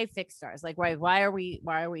 why fixed stars? Like, why are we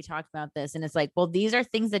talking about this? And it's like, well, these are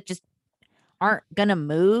things that just aren't gonna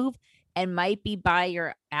move, and might be by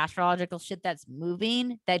your astrological shit that's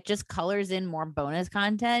moving, that just colors in more bonus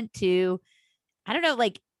content to, I don't know,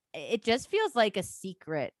 like it just feels like a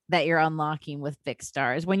secret that you're unlocking with fixed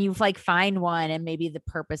stars when you like find one and maybe the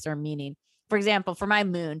purpose or meaning. For example, for my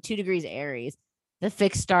moon, 2 degrees Aries, the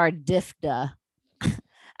fixed star Difda.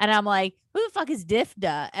 And I'm like, who the fuck is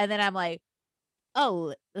Difda? And then I'm like,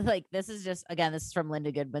 oh, like this is from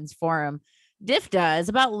Linda Goodman's forum. Difda is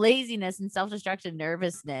about laziness and self-destructive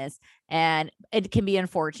nervousness, and it can be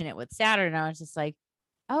unfortunate with Saturn. And I was just like,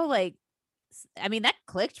 oh, like, I mean, that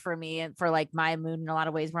clicked for me and for like my moon in a lot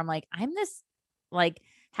of ways, where I'm like, I'm this, like,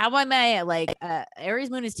 how am I like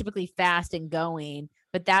Aries moon is typically fast and going,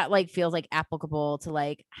 but that like feels like applicable to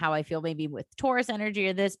like how I feel maybe with Taurus energy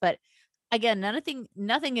or this. But again,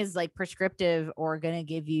 nothing is like prescriptive or gonna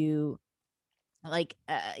give you like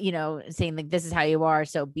saying like this is how you are,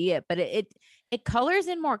 so be it. But it colors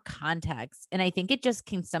in more context, and I think it just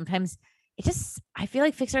can sometimes, I feel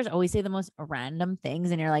like fixers always say the most random things,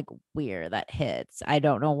 and you're like, weird, that hits, I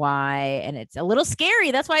don't know why, and it's a little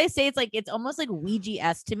scary. That's why I say it's like, it's almost like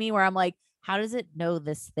Ouija-esque to me, where I'm like, how does it know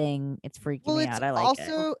this thing? It's freaking me It's out. I like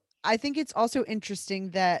also, I think it's also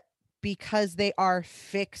interesting that because they are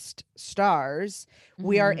fixed stars,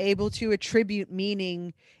 we are Mhm. able to attribute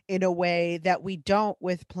meaning in a way that we don't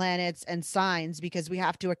with planets and signs, because we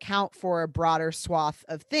have to account for a broader swath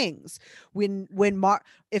of things.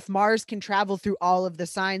 If Mars can travel through all of the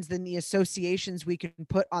signs, then the associations we can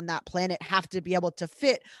put on that planet have to be able to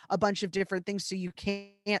fit a bunch of different things. So you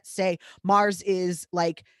can't say Mars is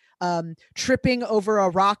like tripping over a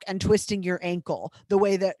rock and twisting your ankle, the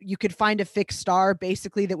way that you could find a fixed star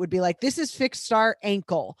basically that would be like, this is fixed star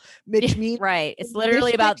ankle, which means right, it's this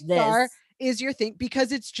literally about fixed star this. is your thing,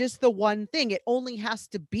 because it's just the one thing. It only has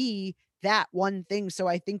to be that one thing. So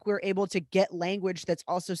I think we're able to get language that's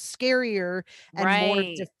also scarier and more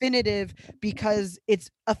Right. definitive, because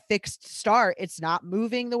it's a fixed star. It's not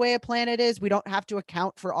moving the way a planet is. We don't have to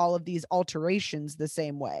account for all of these alterations the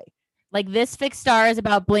same way. Like this fixed star is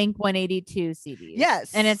about Blink 182 CDs.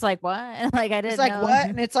 Yes. And it's like, what? Like, I didn't It's like, know. what?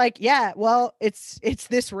 And it's like, yeah, well, it's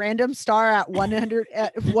this random star at 100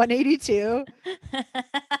 at 182.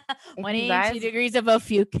 182 guys- degrees of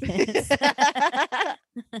Ophiuchus.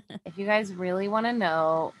 If you guys really want to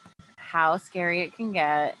know how scary it can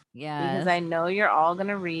get, Yeah. because I know you're all going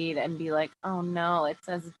to read and be like, oh no, it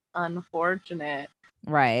says unfortunate.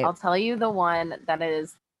 Right. I'll tell you the one that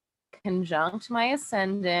is conjunct my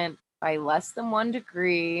ascendant by less than 1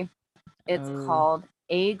 degree. It's Oh. called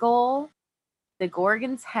Agol, the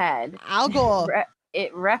Gorgon's head. Algol.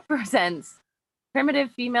 It represents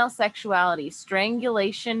primitive female sexuality,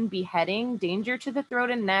 strangulation, beheading, danger to the throat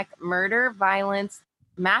and neck, murder, violence,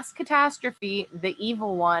 mass catastrophe, the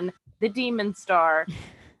evil one, the demon star,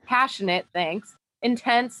 passionate, thanks,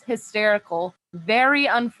 intense, hysterical, very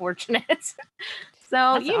unfortunate.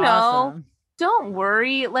 So, That's you know, awesome. don't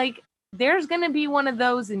worry. Like, there's going to be one of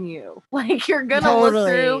those in you. Like, you're going to look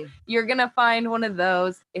through, Totally. you're going to find one of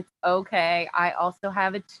those. It's okay. I also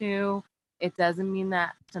have it too. It doesn't mean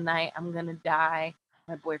that tonight I'm going to die.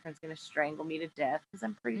 My boyfriend's going to strangle me to death, because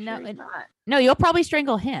I'm pretty No, sure he's not. No, you'll probably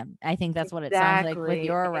strangle him. I think that's what it sounds like with Exactly.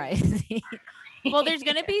 your rising. Well, there's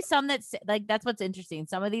going to be some that's like, that's what's interesting.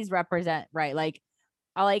 Some of these represent, right? Like,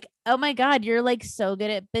 oh my God, you're like so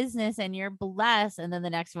good at business and you're blessed. And then the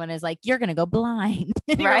next one is like, you're going to go blind.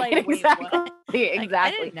 And you're Right, like, wait, exactly. what? Like, Exactly.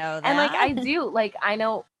 I didn't know that. And like I do, like I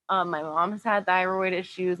know my mom has had thyroid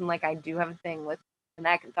issues, and like I do have a thing with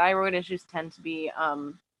thyroid issues tend to be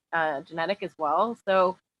genetic as well.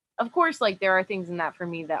 So of course, like there are things in that for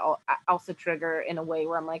me that also trigger in a way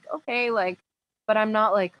where I'm like, okay, like, but I'm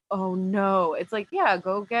not like, oh no. It's like, yeah,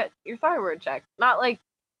 go get your thyroid checked. Not like,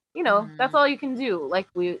 you know, that's all you can do. Like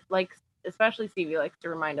we like, especially Stevie likes to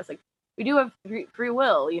remind us, like we do have free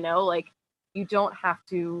will, you know, like you don't have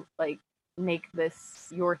to like make this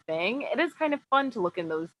your thing, it is kind of fun to look in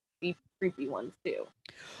those deep, creepy ones too.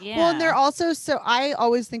 Yeah. Well, and they're also, so I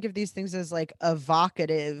always think of these things as like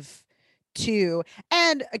evocative too.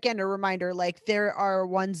 And again, a reminder, like there are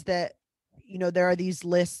ones that, you know, there are these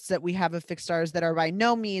lists that we have of fixed stars that are by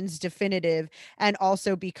no means definitive. And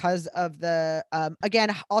also because of the,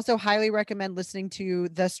 again, also highly recommend listening to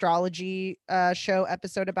the astrology show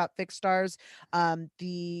episode about fixed stars.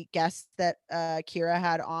 The guests that Kira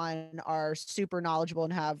had on are super knowledgeable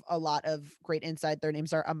and have a lot of great insight. Their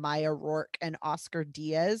names are Amaya Rourke and Oscar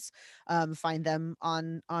Diaz. Find them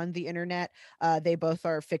on the internet. They both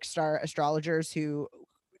are fixed star astrologers who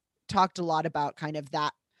talked a lot about kind of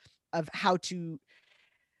that, of how to,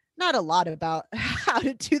 not a lot about how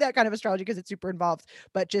to do that kind of astrology because it's super involved,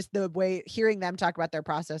 but just the way hearing them talk about their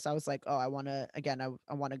process, I was like, oh, I want to, again,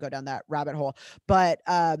 I want to go down that rabbit hole. But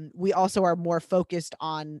we also are more focused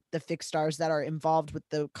on the fixed stars that are involved with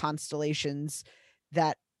the constellations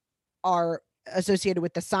that are associated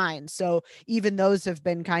with the signs. So even those have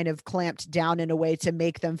been kind of clamped down in a way to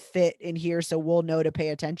make them fit in here, so we'll know to pay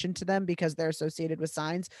attention to them because they're associated with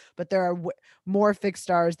signs. But there are more fixed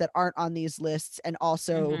stars that aren't on these lists and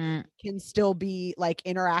also Mhm. can still be like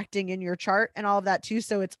interacting in your chart and all of that too.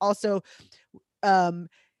 So it's also um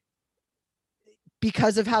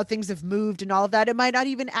because of how things have moved and all of that, it might not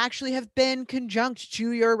even actually have been conjunct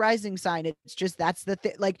to your rising sign. It's just, that's the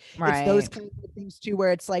thing. Like it's those Right. kinds of things too,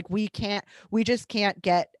 where it's like we just can't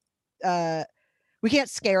get we can't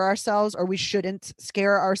scare ourselves, or we shouldn't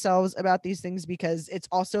scare ourselves about these things, because it's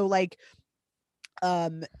also like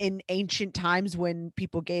in ancient times when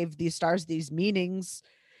people gave these stars these meanings,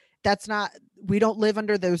 that's not, we don't live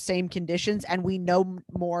under those same conditions, and we know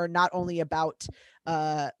more not only about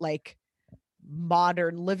like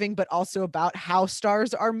modern living, but also about how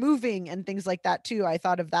stars are moving and things like that too. I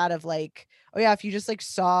thought of that, of like, oh yeah, if you just like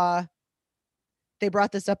saw, they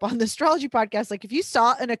brought this up on the astrology podcast, like if you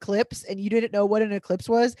saw an eclipse and you didn't know what an eclipse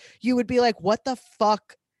was, you would be like, what the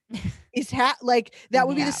fuck is like that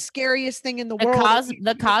would be the Yeah. scariest thing in the The world.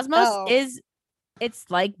 the cosmos know. is, it's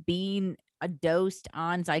like being a dosed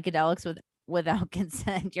on psychedelics without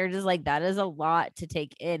consent. You're just like, that is a lot to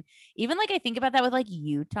take in. Even like I think about that with like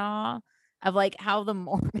Utah, of like how the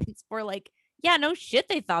Mormons were like, yeah, no shit,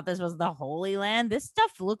 they thought this was the Holy Land. This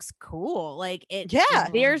stuff looks cool. Like Yeah.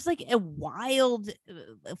 there's like a wild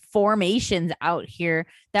formations out here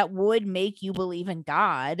that would make you believe in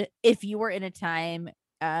God if you were in a time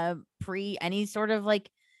pre any sort of like,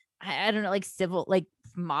 I don't know, like civil, like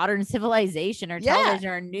modern civilization or Yeah. television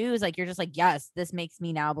or news. Like you're just like, yes, this makes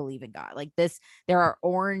me now believe in God. Like this, there are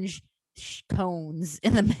orange cones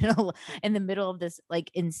in the middle of this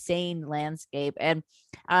like insane landscape. And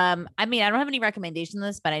I mean, I don't have any recommendation on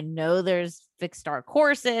this, but I know there's fixed star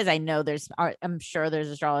courses. I know I'm sure there's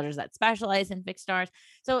astrologers that specialize in fixed stars.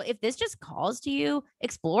 So if this just calls to you,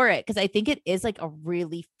 explore it, because I think it is like a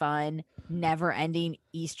really fun, never ending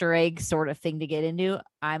Easter egg sort of thing to get into.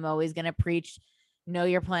 I'm always going to preach, know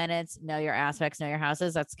your planets, know your aspects, know your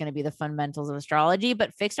houses. That's going to be the fundamentals of astrology.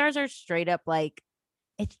 But fixed stars are straight up like,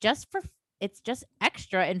 it's just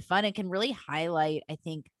extra and fun. It can really highlight, I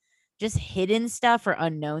think, just hidden stuff or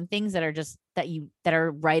unknown things that are just that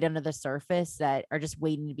are right under the surface that are just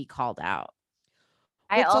waiting to be called out.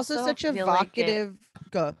 Well, I it's also also such feel like evocative.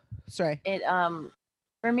 Go. Sorry. it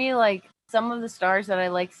for me, like some of the stars that I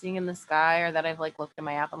like seeing in the sky or that I've like looked at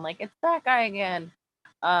my app, I'm like, it's that guy again.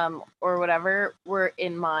 Or whatever, were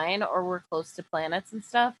in mine or were close to planets and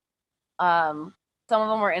stuff. Some of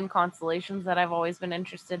them were in constellations that I've always been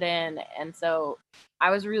interested in, and so I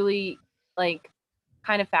was really like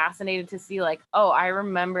kind of fascinated to see like, oh, I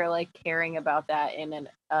remember like caring about that in an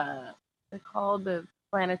they're called the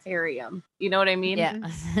planetarium. You know what I mean? Yeah.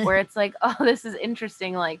 Where it's like, oh, this is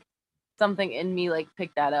interesting. Like something in me like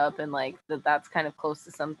picked that up, and like that's kind of close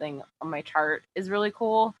to something on my chart is really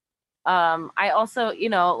cool. I also, you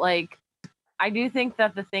know, like I do think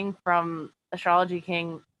that the thing from Astrology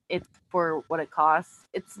King, it's for what it costs.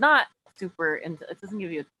 It's not super it doesn't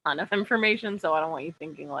give you a ton of information, so I don't want you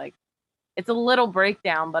thinking like it's a little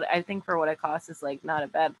breakdown, but I think for what it costs is like not a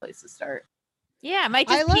bad place to start. Yeah, it might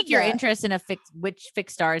I just love pique your that. interest in which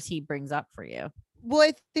fixed stars he brings up for you. Well,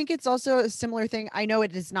 I think it's also a similar thing. I know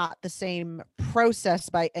it is not the same process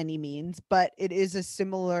by any means, but it is a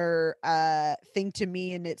similar thing to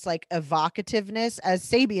me, and it's like evocativeness as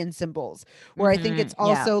Sabian symbols, where I think it's Mhm,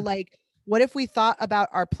 yeah. also like, what if we thought about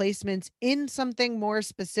our placements in something more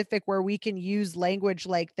specific where we can use language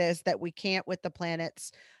like this that we can't with the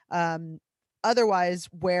planets, otherwise,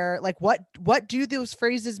 where like what do those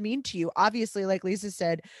phrases mean to you? Obviously, like Lisa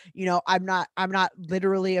said, I'm not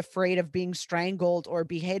literally afraid of being strangled or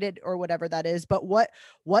beheaded or whatever that is, but what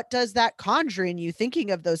does that conjure in you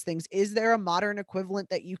thinking of those things? Is there a modern equivalent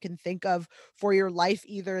that you can think of for your life,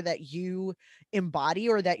 either that you embody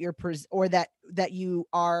or that or that you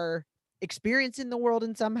are experiencing the world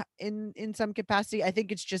in some capacity? I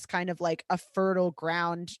think it's just kind of like a fertile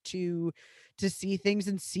ground to see things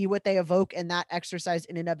and see what they evoke, and that exercise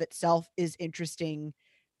in and of itself is interesting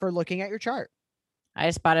for looking at your chart. I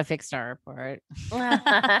just bought a fixed star report.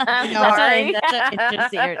 Sorry. That's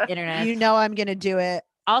just the internet. I'm gonna do it.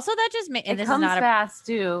 Also, that just and It this comes is not fast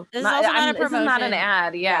too. This is also not a This is not an promotion.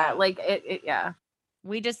 ad. Yeah, Yeah. like it. Yeah.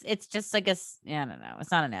 it's just like I don't know.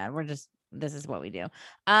 It's not an ad. This is what we do.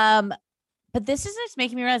 But this is just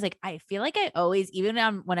making me realize, like, I feel like I always, even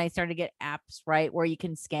when I started to get apps, right, where you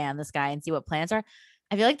can scan the sky and see what planets are,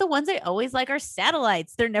 I feel like the ones I always like are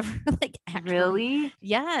satellites. They're never like actually. Really?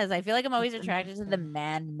 Yes, I feel like I'm always That's attracted to the interesting.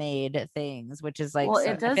 man-made things, which is like, Well,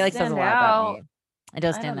 so, it does I feel like says a stand lot about out. me. It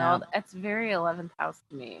does I stand don't out. know. It's very 11th house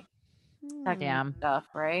to me. Tech Yeah. stuff,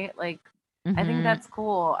 right? Like, I think Mhm. that's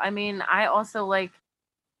cool. I mean, I also like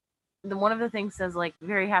one of the things says like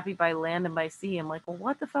very happy by land and by sea. I'm like, well,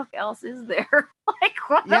 what the fuck else is there? Like,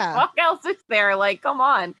 what Yeah. the fuck else is there? Like, come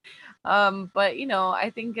on. But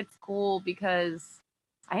I think it's cool because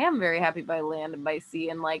I am very happy by land and by sea,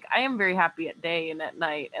 and like I am very happy at day and at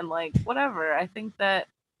night, and like whatever. I think that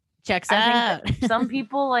Checks I out. think that some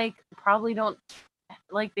people like probably don't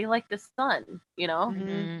like, they like the sun,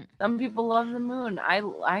 Mhm. Some people love the moon. I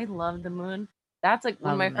love the moon. That's like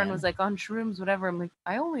when Love my the friend moon. was like on shrooms, whatever. I'm like,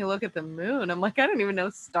 I only look at the moon. I'm like, I didn't even know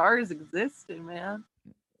stars existed, man.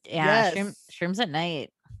 Yeah, Yes. shrooms at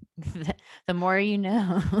night. The more you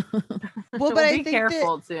know. Well, but Well, I be think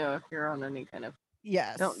careful too if you're on any kind of.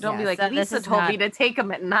 yes. Don't be Yes, like, this Lisa is told me not- to take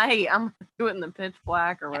them at night. I'm gonna do it in the pitch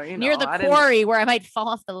black or whatever. Near the I didn't- quarry where I might fall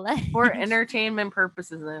off the ledge. for entertainment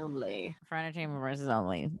purposes only. For entertainment purposes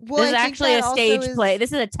only. Well, This is I think actually that a also stage play. is-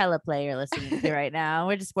 This is a teleplay you're listening to right now.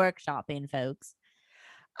 We're just workshopping, folks.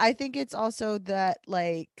 I think it's also that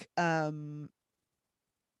like that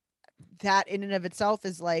in and of itself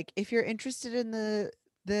is like, if you're interested in the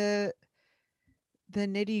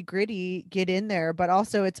nitty gritty, get in there, but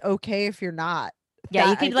also it's okay if you're not. Yeah, you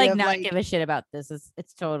That could idea like of, not give a shit about this.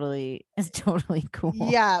 It's totally cool.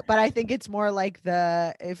 Yeah, but I think it's more like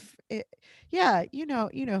yeah, you know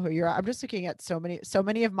who you are. I'm just looking at so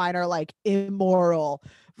many of mine are like immoral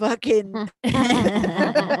fucking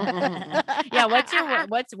Yeah, what's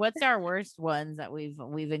our worst ones that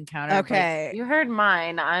we've encountered? Like, okay. You heard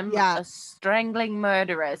mine. I'm Yeah. a strangling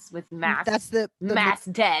murderess with mass That's the death.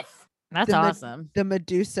 that's the awesome. the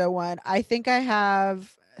Medusa one. I think I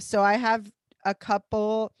have a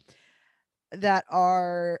couple that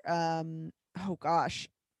are oh gosh.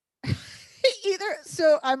 Either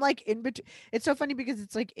so I'm like in between. It's so funny because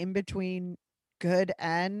it's like in between good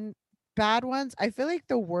and bad ones. I feel like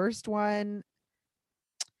the worst one,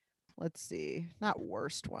 let's see, not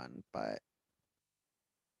worst one, but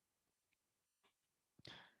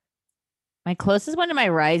My closest one to my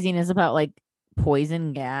rising is about like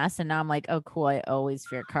poison gas, and now I'm like, oh cool, I always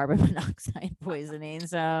fear carbon monoxide poisoning.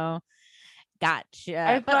 So gotcha.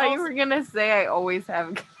 I But thought you also- were gonna say I always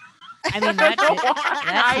have. I mean that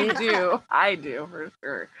too. I do for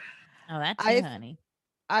sure. Oh, that too, I've- honey.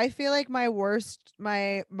 I feel like my worst,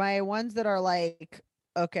 my ones that are like,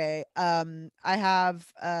 okay, I have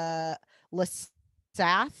Lasath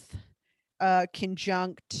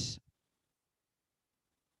conjunct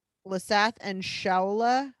Lasath and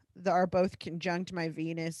Shaula that are both conjunct my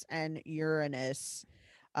Venus and Uranus.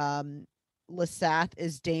 Lasath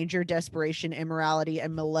is danger, desperation, immorality,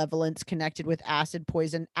 and malevolence connected with acid,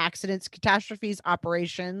 poison, accidents, catastrophes,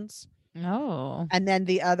 operations. No. And then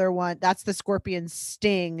the other one, that's the Scorpion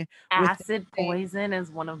sting. Acid poison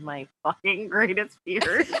is one of my fucking greatest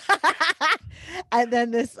fears. And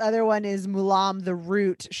then this other one is Mulam the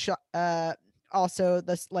root. Also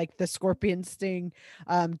this like the Scorpion sting,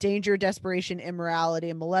 danger, desperation, immorality,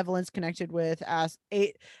 and malevolence connected with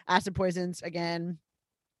acid poisons again.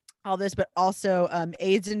 All this, but also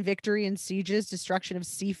aids in victory and sieges, destruction of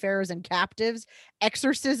seafarers and captives,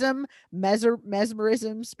 exorcism,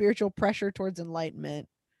 mesmerism, spiritual pressure towards enlightenment.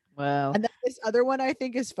 Wow. And then this other one I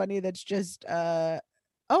think is funny. That's just a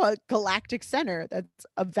galactic center. That's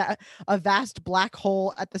a vast black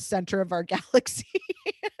hole at the center of our galaxy.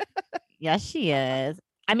 Yes, she is.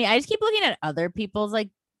 I mean, I just keep looking at other people's like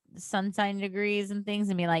sun sign degrees and things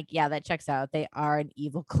and be like, yeah, that checks out. They are an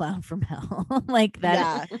evil clown from hell. Like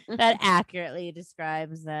that. That accurately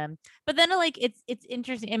describes them. But then like it's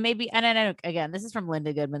interesting, and maybe, and I know, again, this is from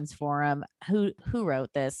Linda Goodman's forum. Who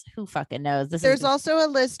wrote this? Who fucking knows? There's also a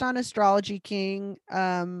list on Astrology King.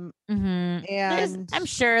 and And I'm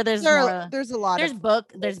sure there's there's more. a lot There's of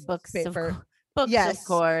books of paper. books, Yes. of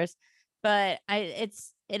course. But it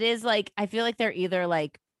is like, I feel like they're either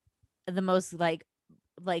like the most like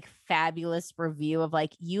fabulous review of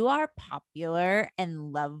like, you are popular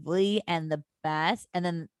and lovely and the best, and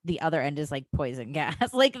then the other end is like poison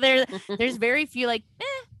gas. Like there's very few like,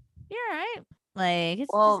 you're all right, like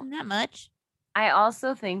it's just not much. I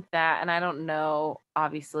also think that, and I don't know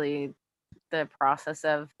obviously the process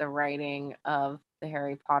of the writing of the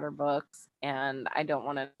Harry Potter books, and I don't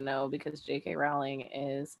want to know because J.K. Rowling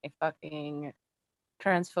is a fucking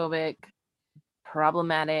transphobic,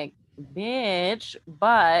 problematic bitch,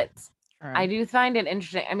 but I do find it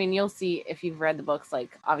interesting. I mean, you'll see if you've read the books,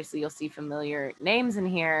 like obviously you'll see familiar names in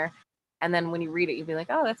here, and then when you read it, you'll be like,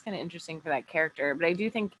 oh, that's kind of interesting for that character. But I do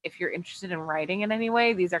think if you're interested in writing in any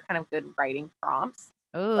way, these are kind of good writing prompts.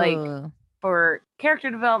 Ooh. Like for character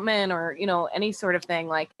development or, you know, any sort of thing.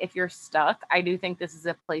 Like if you're stuck, I do think this is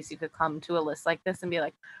a place you could come to a list like this and be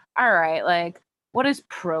like, all right, like, what is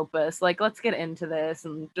Propus? Like, let's get into this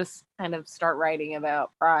and just kind of start writing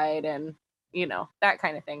about pride and, you know, that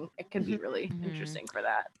kind of thing. It could be really interesting for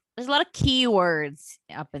that. There's a lot of keywords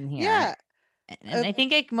up in here. Yeah. And I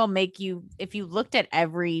think it will make you, if you looked at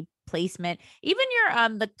every placement, even your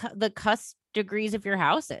the cusp degrees of your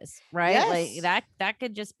houses, right? Yes. Like that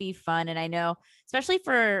could just be fun. And I know, especially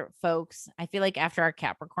for folks, I feel like after our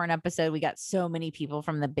Capricorn episode, we got so many people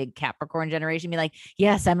from the big Capricorn generation be like,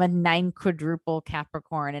 yes, I'm a 9 quadruple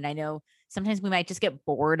Capricorn. And I know sometimes we might just get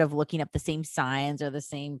bored of looking up the same signs or the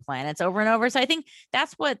same planets over and over. So I think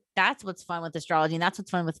that's what's fun with astrology, and that's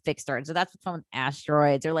what's fun with fixed stars. So that's what's fun with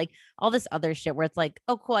asteroids or like all this other shit where it's like,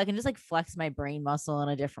 oh, cool, I can just like flex my brain muscle in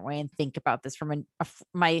a different way and think about this from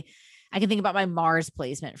I can think about my Mars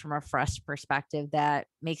placement from a fresh perspective that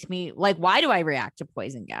makes me like, why do I react to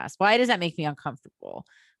poison gas? Why does that make me uncomfortable?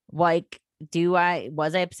 Like,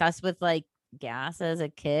 was I obsessed with like gas as a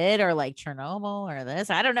kid or like Chernobyl or this?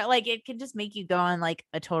 I don't know. Like it can just make you go on like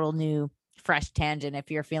a total new fresh tangent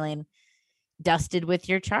if you're feeling dusted with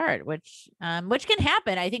your chart, which can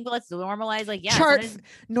happen. I think let's normalize like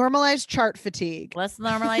normalize chart fatigue. Let's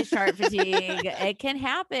normalize chart fatigue. It can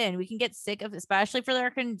happen. We can get sick of, especially for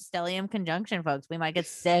their stellium conjunction folks. We might get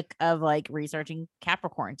sick of like researching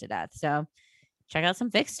Capricorn to death. So check out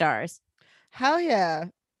some fixed stars. Hell yeah.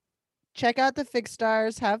 Check out the fixed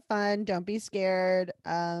stars. Have fun. Don't be scared.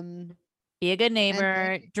 Be a good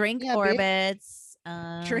neighbor. Drink orbits.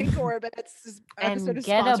 Drink orbits. And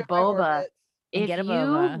get a boba. If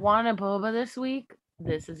you want a boba this week,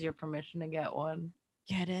 this is your permission to get one.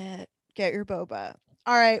 Get it. Get your boba.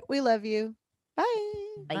 All right. We love you. Bye.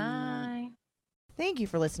 Bye. Thank you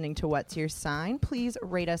for listening to What's Your Sign. Please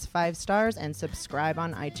rate us 5 stars and subscribe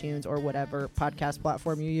on iTunes or whatever podcast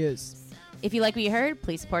platform you use. If you like what you heard,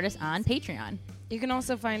 please support us on Patreon. You can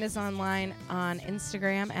also find us online on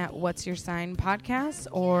Instagram at What's Your Sign Podcast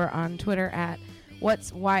or on Twitter at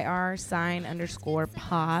What's YR sign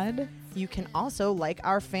 _pod. You can also like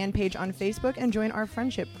our fan page on Facebook and join our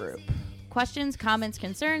friendship group. Questions, comments,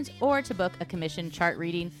 concerns, or to book a commissioned chart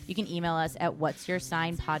reading, you can email us at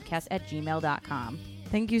what'syoursignpodcast@gmail.com.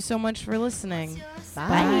 Thank you so much for listening.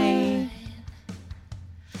 Bye.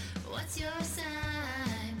 What's your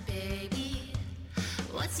sign, baby?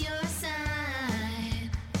 What's your sign?